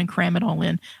it down and cram it all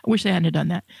in. I wish they hadn't done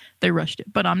that. They rushed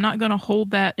it. But I'm not going to hold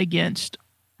that against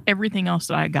everything else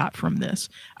that I got from this.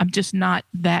 I'm just not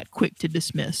that quick to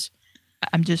dismiss.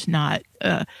 I'm just not.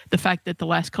 The fact that the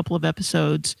last couple of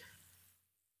episodes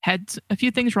had a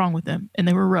few things wrong with them and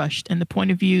they were rushed and the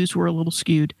point of views were a little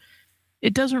skewed.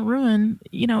 It doesn't ruin,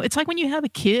 it's like when you have a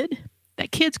kid.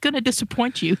 That kid's going to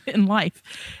disappoint you in life.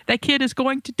 That kid is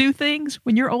going to do things.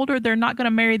 When you're older, they're not going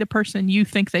to marry the person you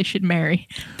think they should marry.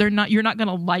 You're not going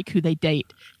to like who they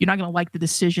date. You're not going to like the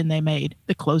decision they made,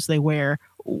 the clothes they wear,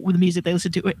 the music they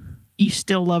listen to. You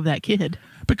still love that kid.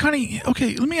 But Connie,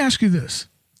 okay, let me ask you this.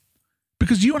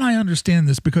 Because you and I understand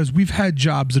this because we've had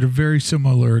jobs that are very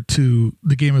similar to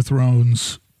the Game of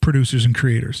Thrones producers and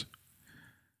creators.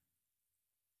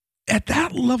 At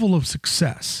that level of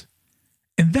success,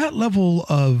 and that level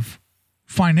of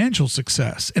financial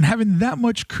success and having that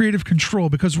much creative control,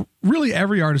 because really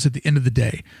every artist at the end of the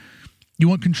day, you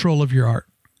want control of your art.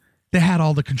 They had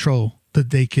all the control that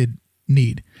they could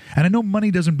need. And I know money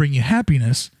doesn't bring you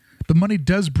happiness, but money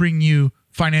does bring you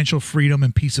financial freedom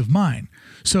and peace of mind.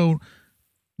 So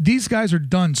these guys are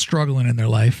done struggling in their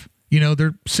life.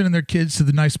 They're sending their kids to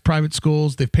the nice private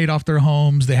schools. They've paid off their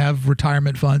homes. They have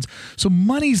retirement funds. So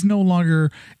money's no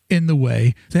longer in the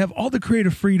way. They have all the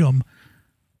creative freedom.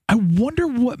 I wonder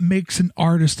what makes an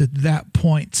artist at that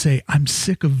point say, I'm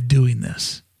sick of doing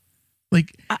this.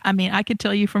 Like, I mean, I could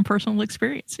tell you from personal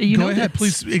experience. Go ahead.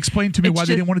 Please explain to me why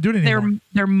they didn't want to do it anymore.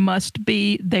 There must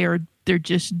be, they're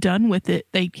just done with it.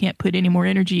 They can't put any more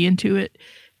energy into it.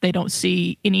 They don't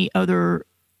see any other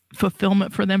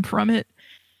fulfillment for them from it.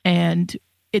 And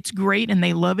it's great and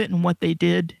they love it, and what they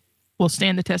did will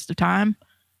stand the test of time,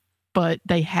 but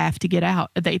they have to get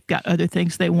out. They've got other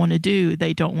things they want to do.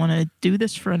 They don't want to do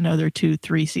this for another 2-3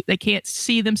 seasons. They can't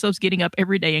see themselves getting up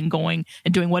every day and going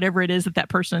and doing whatever it is that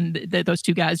person, that those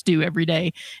two guys do every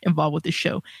day involved with the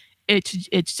show.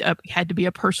 It's had to be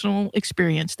a personal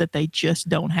experience that they just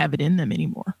don't have it in them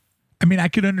anymore. I mean, I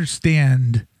could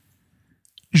understand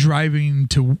driving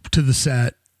to the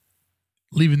set,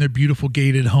 leaving their beautiful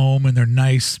gated home and their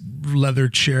nice leather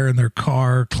chair in their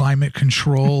car, climate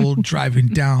controlled, driving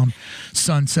down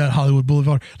Sunset Hollywood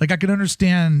Boulevard. Like, I could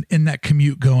understand in that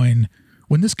commute going,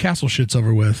 when this castle shit's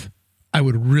over with, I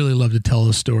would really love to tell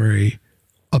a story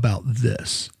about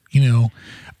this.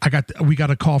 We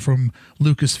got a call from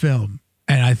Lucasfilm,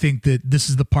 and I think that this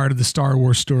is the part of the Star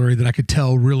Wars story that I could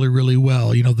tell really, really well.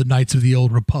 The Knights of the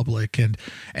Old Republic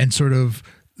and sort of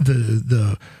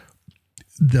the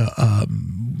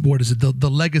what is it? The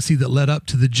legacy that led up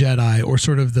to the Jedi, or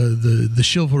sort of the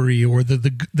chivalry or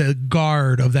the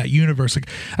guard of that universe. Like,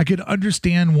 I could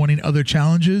understand wanting other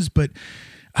challenges, but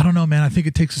I don't know, man. I think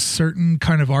it takes a certain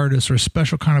kind of artist or a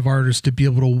special kind of artist to be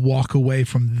able to walk away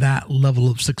from that level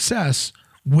of success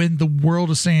when the world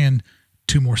is saying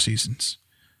 2 more seasons.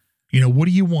 What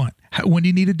do you want? When do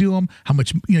you need to do them? How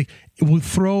much? It will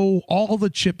throw all the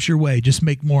chips your way. Just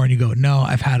make more. And you go, no,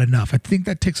 I've had enough. I think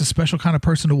that takes a special kind of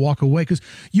person to walk away, because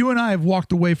you and I have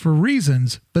walked away for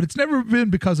reasons, but it's never been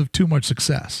because of too much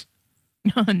success.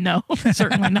 No,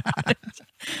 certainly not.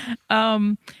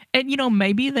 And,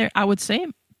 maybe I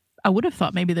would have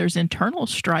thought maybe there's internal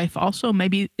strife. Also,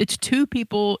 maybe it's 2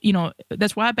 people,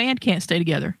 that's why a band can't stay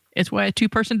together. It's why a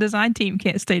 2-person design team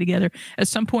can't stay together. At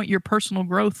some point, your personal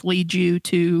growth leads you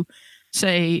to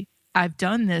say, I've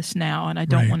done this now and I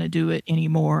don't want to do it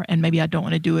anymore. And maybe I don't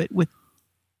want to do it with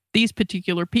these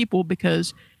particular people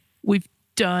because we've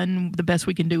done the best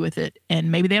we can do with it.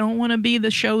 And maybe they don't want to be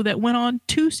the show that went on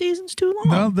 2 seasons too long.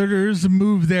 Well, there's a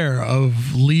move there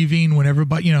of leaving when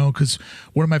everybody, because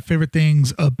one of my favorite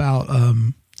things about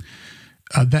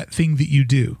That Thing That You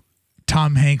Do,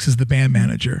 Tom Hanks is the band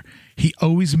manager. He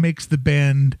always makes the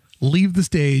band leave the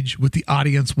stage with the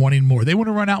audience wanting more. They want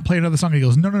to run out and play another song. He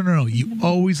goes, no. You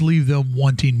always leave them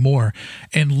wanting more.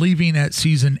 And leaving at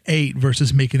season 8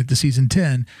 versus making it to season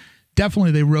 10,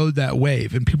 definitely they rode that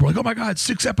wave. And people are like, oh my God,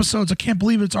 6 episodes. I can't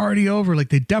believe it's already over. Like,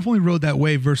 they definitely rode that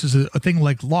wave versus a thing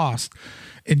like Lost.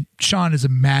 And Sean is a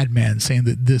madman saying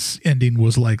that this ending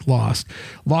was like Lost.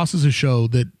 Lost is a show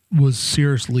that was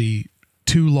seriously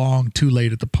too long, too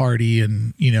late at the party,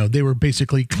 and they were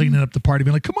basically cleaning up the party,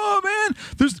 being like, "Come on, man!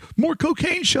 There's more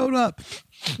cocaine showed up.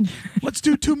 Let's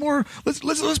do 2 more.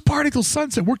 Let's party till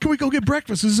sunset. Where can we go get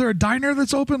breakfast? Is there a diner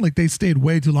that's open?" Like, they stayed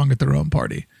way too long at their own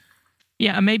party.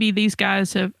 Yeah, maybe these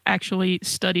guys have actually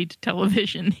studied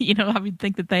television. I would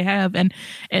think that they have, and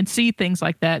see things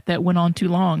like that went on too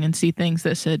long, and see things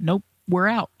that said, "Nope, we're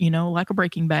out." Like a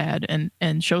Breaking Bad,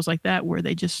 and shows like that where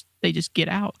they just get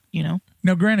out.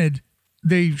 Now, granted,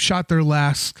 they shot their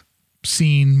last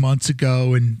scene months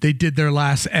ago, and they did their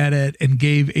last edit and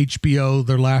gave HBO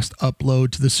their last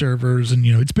upload to the servers, and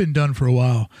it's been done for a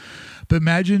while. But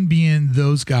imagine being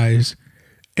those guys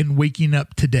and waking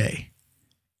up today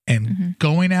and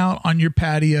going out on your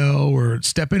patio or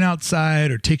stepping outside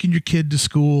or taking your kid to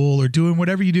school or doing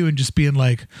whatever you do and just being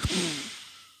like,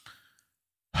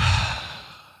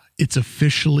 it's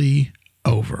officially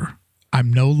over.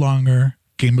 I'm no longer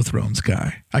Game of Thrones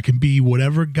guy. I can be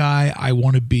whatever guy I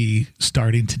want to be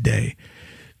starting today.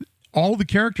 All the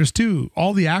characters too,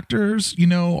 all the actors,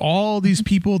 all these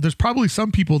people. There's probably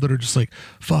some people that are just like,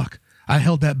 fuck, I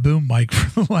held that boom mic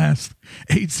for the last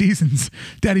 8 seasons.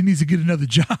 Daddy needs to get another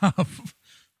job.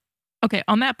 Okay,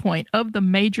 on that point, of the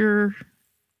major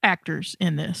actors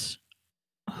in this,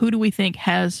 who do we think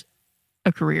has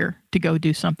a career to go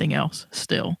do something else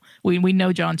still? We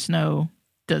know Jon Snow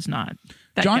does not.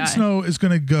 Jon Snow is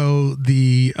going to go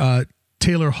the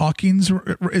Taylor Hawkins.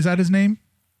 Is that his name?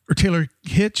 Or Taylor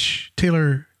Hitch?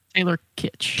 Taylor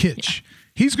Kitsch. Yeah.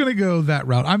 He's going to go that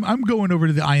route. I'm going over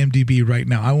to the IMDb right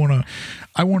now. I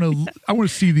want to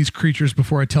see these creatures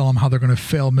before I tell them how they're going to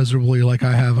fail miserably like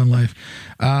I have in life.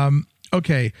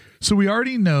 Okay, so we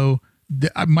already know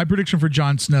that my prediction for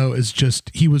Jon Snow is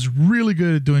just he was really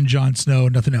good at doing Jon Snow,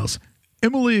 nothing else.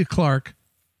 Emilia Clarke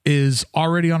is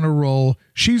already on a roll.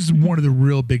 She's one of the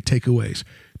real big takeaways.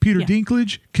 Peter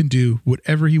Dinklage can do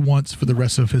whatever he wants for the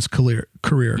rest of his career.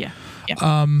 Yeah.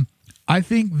 I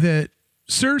think that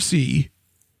Cersei,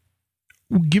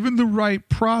 given the right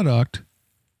product,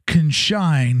 can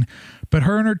shine, but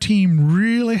her and her team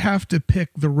really have to pick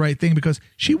the right thing because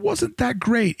she wasn't that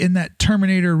great in that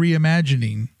Terminator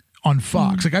reimagining on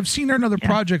Fox. Like, I've seen her in other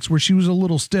projects where she was a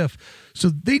little stiff. So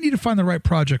they need to find the right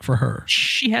project for her.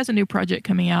 She has a new project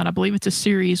coming out. I believe it's a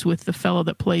series with the fellow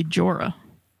that played Jorah.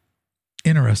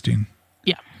 Interesting.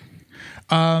 Yeah.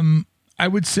 I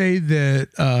would say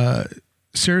that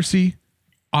Cersei,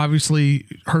 obviously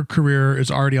her career is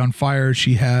already on fire.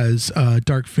 She has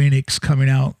Dark Phoenix coming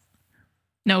out.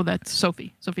 No, that's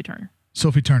Sophie Turner.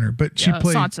 Sophie Turner, but she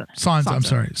played Sansa.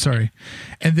 I'm sorry.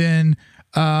 And then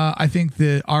I think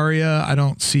that Arya, I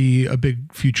don't see a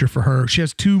big future for her. She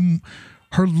has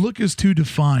her look is too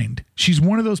defined. She's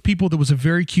one of those people that was a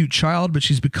very cute child, but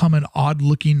she's become an odd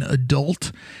looking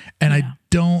adult. And I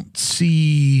don't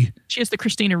see. She has the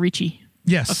Christina Ricci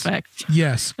effect.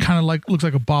 Yes. Kind of like, looks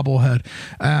like a bobblehead.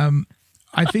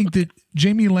 I think that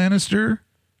Jaime Lannister,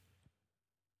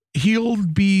 he'll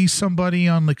be somebody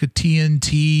on like a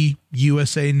TNT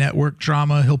USA Network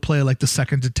drama. He'll play like the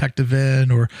second detective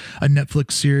in or a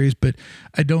Netflix series, but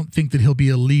I don't think that he'll be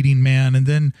a leading man. And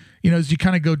then, as you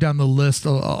kind of go down the list,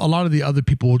 a lot of the other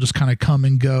people will just kind of come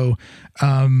and go.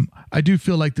 I do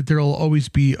feel like that there will always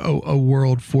be a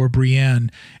world for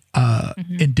Brienne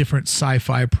in different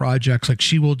sci-fi projects. Like,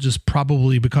 she will just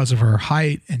probably, because of her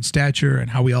height and stature and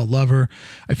how we all love her,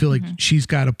 I feel like she's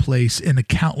got a place in a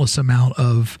countless amount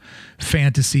of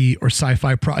fantasy or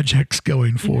sci-fi projects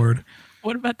going forward.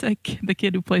 What about the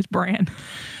kid who plays Bran?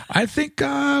 I think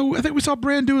we saw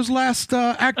Bran do his last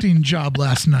acting job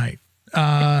last night.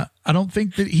 I don't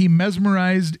think that he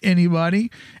mesmerized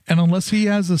anybody, and unless he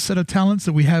has a set of talents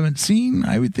that we haven't seen,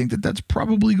 I would think that that's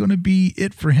probably going to be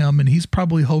it for him. And he's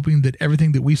probably hoping that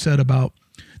everything that we said about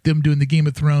them doing the Game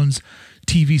of Thrones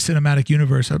TV cinematic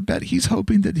universe, I bet he's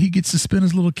hoping that he gets to spin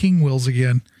his little king wheels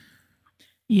again.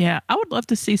 Yeah, I would love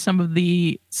to see some of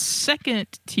the second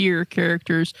tier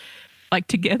characters like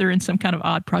together in some kind of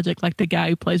odd project, like the guy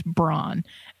who plays Bronn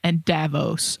and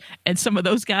Davos and some of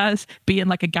those guys be in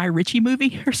like a Guy Ritchie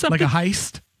movie or something. Like a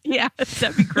heist? Yeah,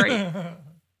 that'd be great.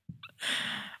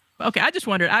 Okay, I just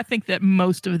wondered. I think that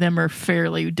most of them are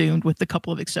fairly doomed with the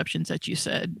couple of exceptions that you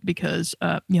said, because,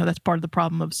 that's part of the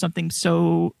problem of something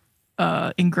so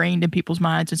ingrained in people's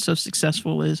minds and so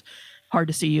successful is hard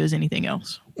to see you as anything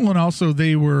else. Well, and also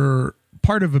they were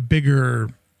part of a bigger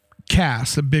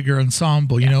cast, a bigger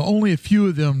ensemble. You know, only a few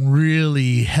of them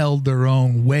really held their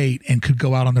own weight and could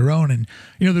go out on their own. And,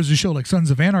 you know, there's a show like Sons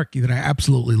of Anarchy that I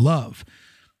absolutely love.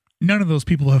 None of those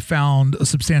people have found a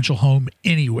substantial home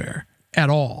anywhere at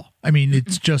all. I mean,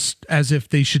 it's just as if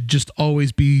they should just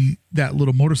always be that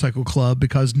little motorcycle club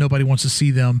because nobody wants to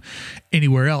see them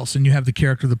anywhere else. And you have the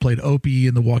character that played Opie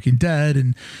in The Walking Dead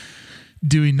and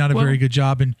doing not a very good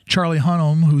job. And Charlie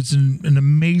Hunnam, who's an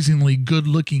amazingly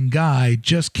good-looking guy,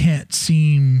 just can't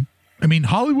seem... I mean,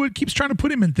 Hollywood keeps trying to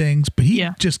put him in things, but he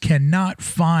just cannot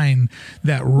find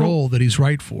that role that he's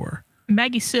right for.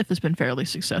 Maggie Siff has been fairly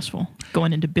successful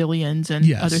going into Billions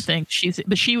and other things.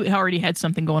 But she already had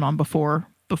something going on before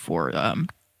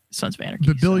Sons of Anarchy.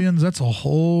 But Billions, that's a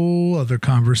whole other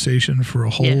conversation for a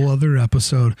whole other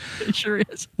episode. It sure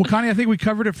is. Well, Connie, I think we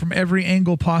covered it from every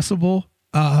angle possible.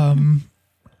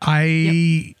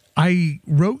 I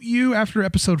wrote you after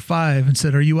episode 5 and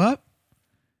said, "Are you up?"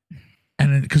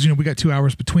 And because, you know, we got 2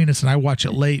 hours between us and I watch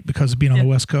it late because of being on the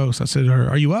West Coast. I said,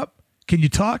 are you up? Can you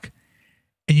talk?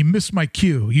 And you missed my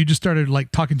cue. You just started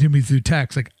like talking to me through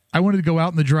text. Like, I wanted to go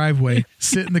out in the driveway,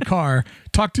 sit in the car,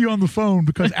 talk to you on the phone,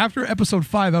 because after episode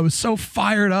 5, I was so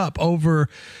fired up over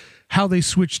how they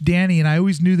switched Danny. And I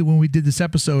always knew that when we did this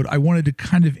episode, I wanted to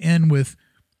kind of end with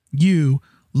you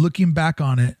looking back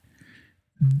on it.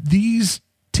 These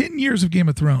 10 years of Game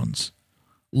of Thrones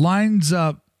lines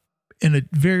up in a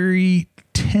very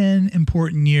 10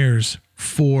 important years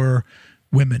for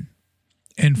women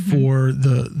and for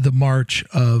the march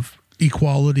of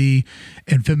equality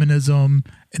and feminism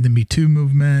and the Me Too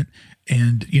movement,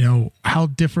 and, you know, how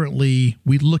differently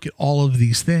we look at all of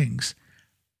these things.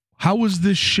 How was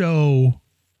this show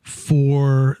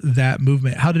for that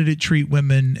movement? How did it treat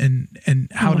women, and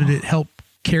how did it help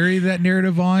carry that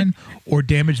narrative on or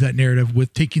damage that narrative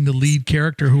with taking the lead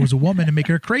character who was a woman and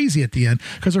making her crazy at the end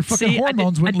because her fucking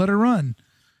hormones wouldn't let her run?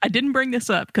 I didn't bring this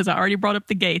up because I already brought up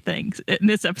the gay things in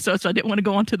this episode, so I didn't want to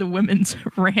go on to the women's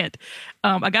rant.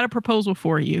 I got a proposal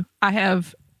for you. I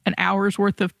have an hour's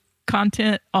worth of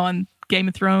content on Game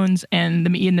of Thrones and the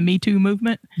Me Too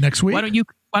movement. Next week? Why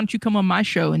don't you come on my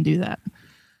show and do that?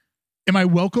 Am I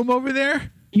welcome over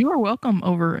there? You are welcome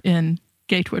over in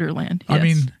gay Twitter land. Yes. I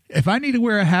mean, if I need to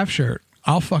wear a half shirt,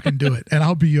 I'll fucking do it, and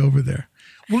I'll be over there.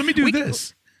 Well, let me do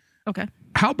this. Okay.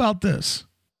 How about this?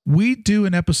 We do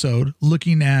an episode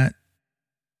looking at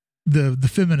the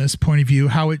feminist point of view,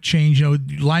 how it changed, you know,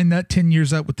 line that 10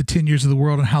 years up with the 10 years of the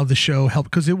world and how the show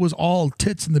helped, because it was all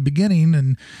tits in the beginning,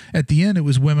 and at the end it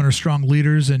was women are strong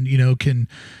leaders, and, you know, can,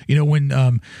 you know, when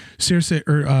Cersei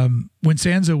or when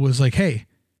Sansa was like, hey,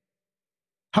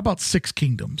 how about 6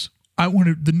 kingdoms?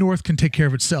 The North can take care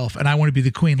of itself, and I want to be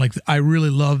the queen. Like, I really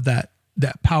love that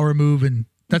power move, and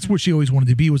that's what she always wanted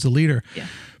to be, was a leader. Yeah.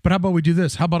 But how about we do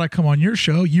this? How about I come on your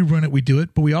show, you run it, we do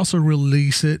it, but we also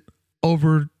release it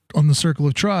over on the Circle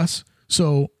of Trust,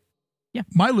 so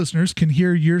my listeners can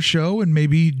hear your show and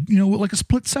maybe, you know, like a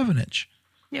split 7-inch.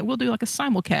 Yeah, we'll do like a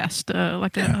simulcast,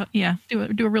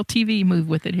 do a real TV move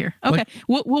with it here. Okay,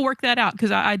 we'll work that out, because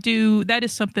I do. That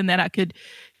is something that I could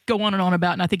go on and on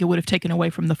about, and I think it would have taken away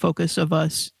from the focus of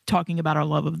us talking about our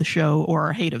love of the show or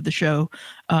our hate of the show.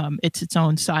 It's its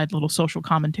own side little social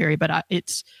commentary, but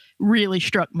it's really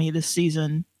struck me this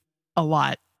season a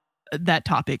lot, that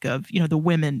topic of, you know, the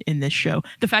women in this show.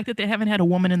 The fact that they haven't had a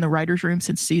woman in the writer's room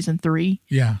since season 3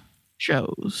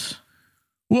 shows.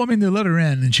 Well, I mean, they let her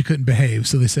in and she couldn't behave,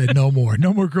 so they said no more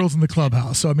girls in the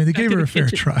clubhouse. So, I mean, they gave her a fair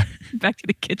try. Back to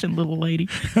the kitchen, little lady.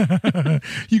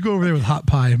 You go over there with hot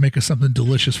pie and make us something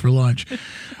delicious for lunch.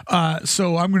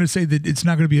 So I'm going to say that it's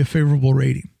not going to be a favorable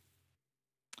rating.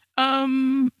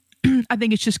 I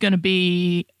think it's just going to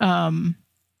be,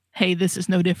 hey, this is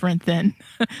no different than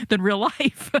real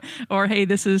life, or hey,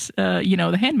 this is you know,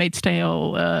 the Handmaid's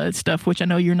Tale stuff, which I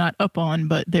know you're not up on,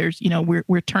 but there's, you know,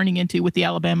 we're turning into, with the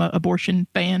Alabama abortion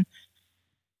ban,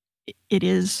 it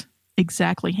is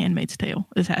exactly Handmaid's Tale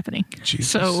is happening.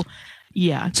 Jesus. So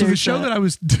yeah. So the show that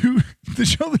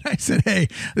I said, hey,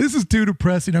 this is too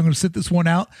depressing, I'm going to sit this one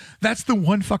out, that's the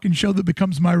one fucking show that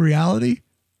becomes my reality.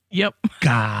 Yep.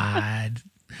 God.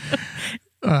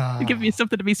 Give me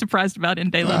something to be surprised about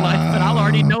in daily life, but I'll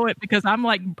already know it, because I'm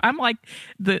like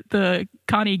the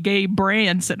Connie Gay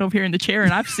brand sitting over here in the chair,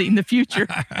 and I've seen the future.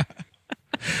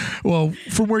 Well,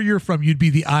 from where you're from, you'd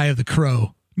be the eye of the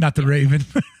crow, not the raven.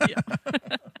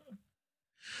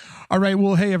 All right.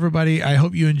 Well, hey, everybody. I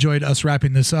hope you enjoyed us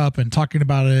wrapping this up and talking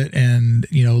about it and,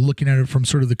 looking at it from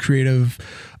sort of the creative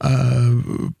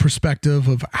perspective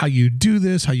of how you do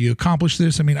this, how you accomplish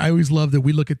this. I mean, I always love that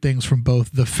we look at things from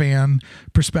both the fan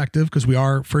perspective, because we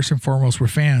are, first and foremost, we're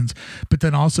fans, but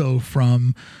then also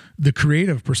from the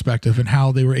creative perspective and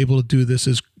how they were able to do this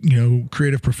as,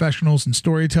 creative professionals and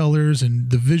storytellers,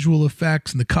 and the visual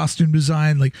effects and the costume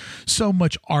design. Like, so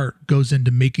much art goes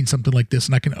into making something like this.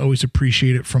 And I can always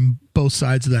appreciate it from both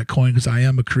sides of that coin, because I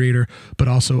am a creator, but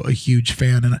also a huge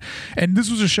fan. And this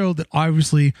was a show that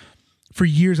obviously for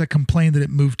years I complained that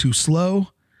it moved too slow.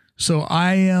 So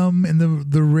I am in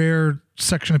the rare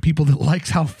section of people that likes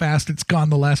how fast it's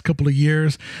gone the last couple of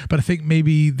years. But I think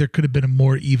maybe there could have been a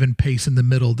more even pace in the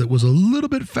middle that was a little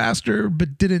bit faster,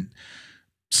 but didn't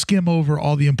skim over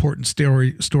all the important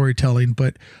storytelling.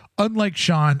 But unlike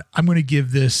Sean, I'm going to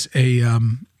give this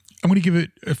I'm going to give it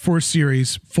for a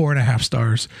series 4.5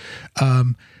 stars.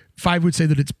 5 would say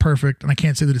that it's perfect, and I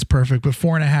can't say that it's perfect, but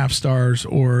 4.5 stars,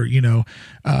 or a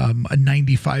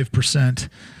 95%.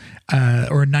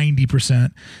 Or a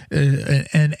 90%,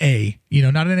 an A,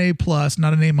 not an A plus,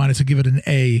 not an A minus. I give it an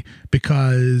A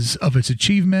because of its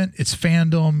achievement, its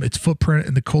fandom, its footprint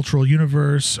in the cultural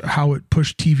universe, how it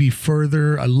pushed TV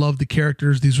further. I love the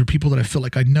characters. These are people that I feel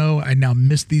like I know. I now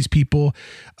miss these people.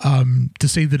 To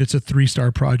say that it's a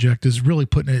 3-star project is really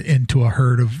putting it into a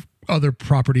herd of other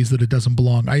properties that it doesn't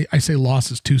belong. I say Lost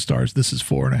is 2 stars. This is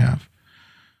 4.5.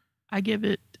 I give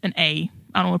it an A.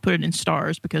 I don't want to put it in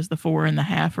stars because the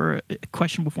 4.5 are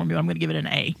questionable for me, but I'm going to give it an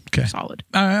A. Okay. Solid.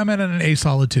 I'm at an A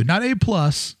solid too. Not A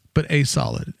plus, but A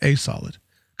solid. A solid.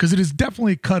 Because it is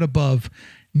definitely cut above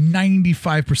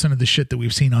 95% of the shit that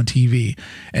we've seen on TV.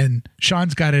 And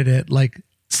Sean's got it at like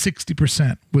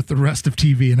 60% with the rest of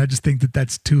TV. And I just think that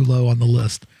that's too low on the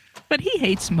list. But he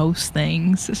hates most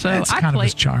things. So that's kind of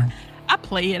his charm. I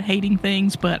play at hating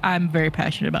things, but I'm very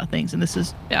passionate about things. And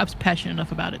I was passionate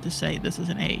enough about it to say this is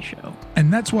an A show.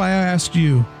 And that's why I asked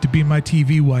you to be my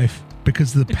TV wife,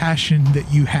 because of the passion that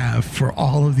you have for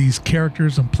all of these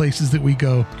characters and places that we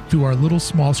go through our little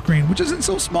small screen, which isn't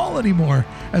so small anymore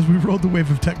as we rode the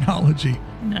wave of technology.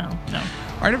 No.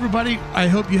 All right, everybody, I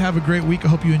hope you have a great week. I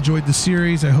hope you enjoyed the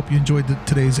series. I hope you enjoyed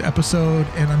today's episode.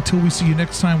 And until we see you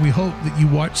next time, we hope that you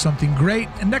watch something great.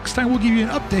 And next time, we'll give you an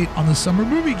update on the summer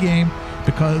movie game,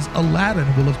 because Aladdin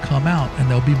will have come out and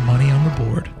there'll be money on the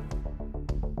board.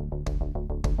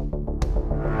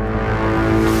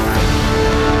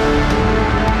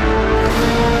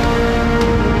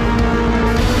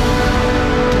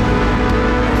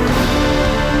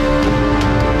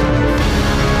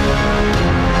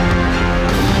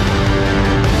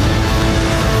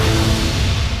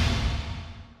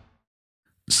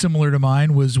 Similar to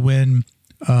mine was when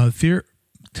God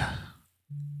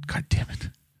damn it.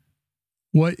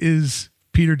 What is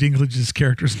Peter Dinklage's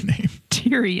character's name?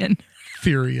 Tyrion.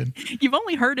 You've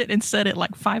only heard it and said it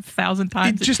like 5,000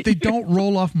 times. They don't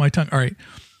roll off my tongue. All right.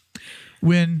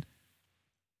 When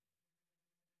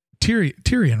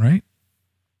Tyrion, right?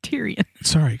 Tyrion.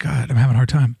 Sorry, God, I'm having a hard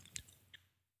time.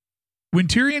 When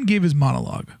Tyrion gave his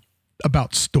monologue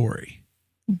about story,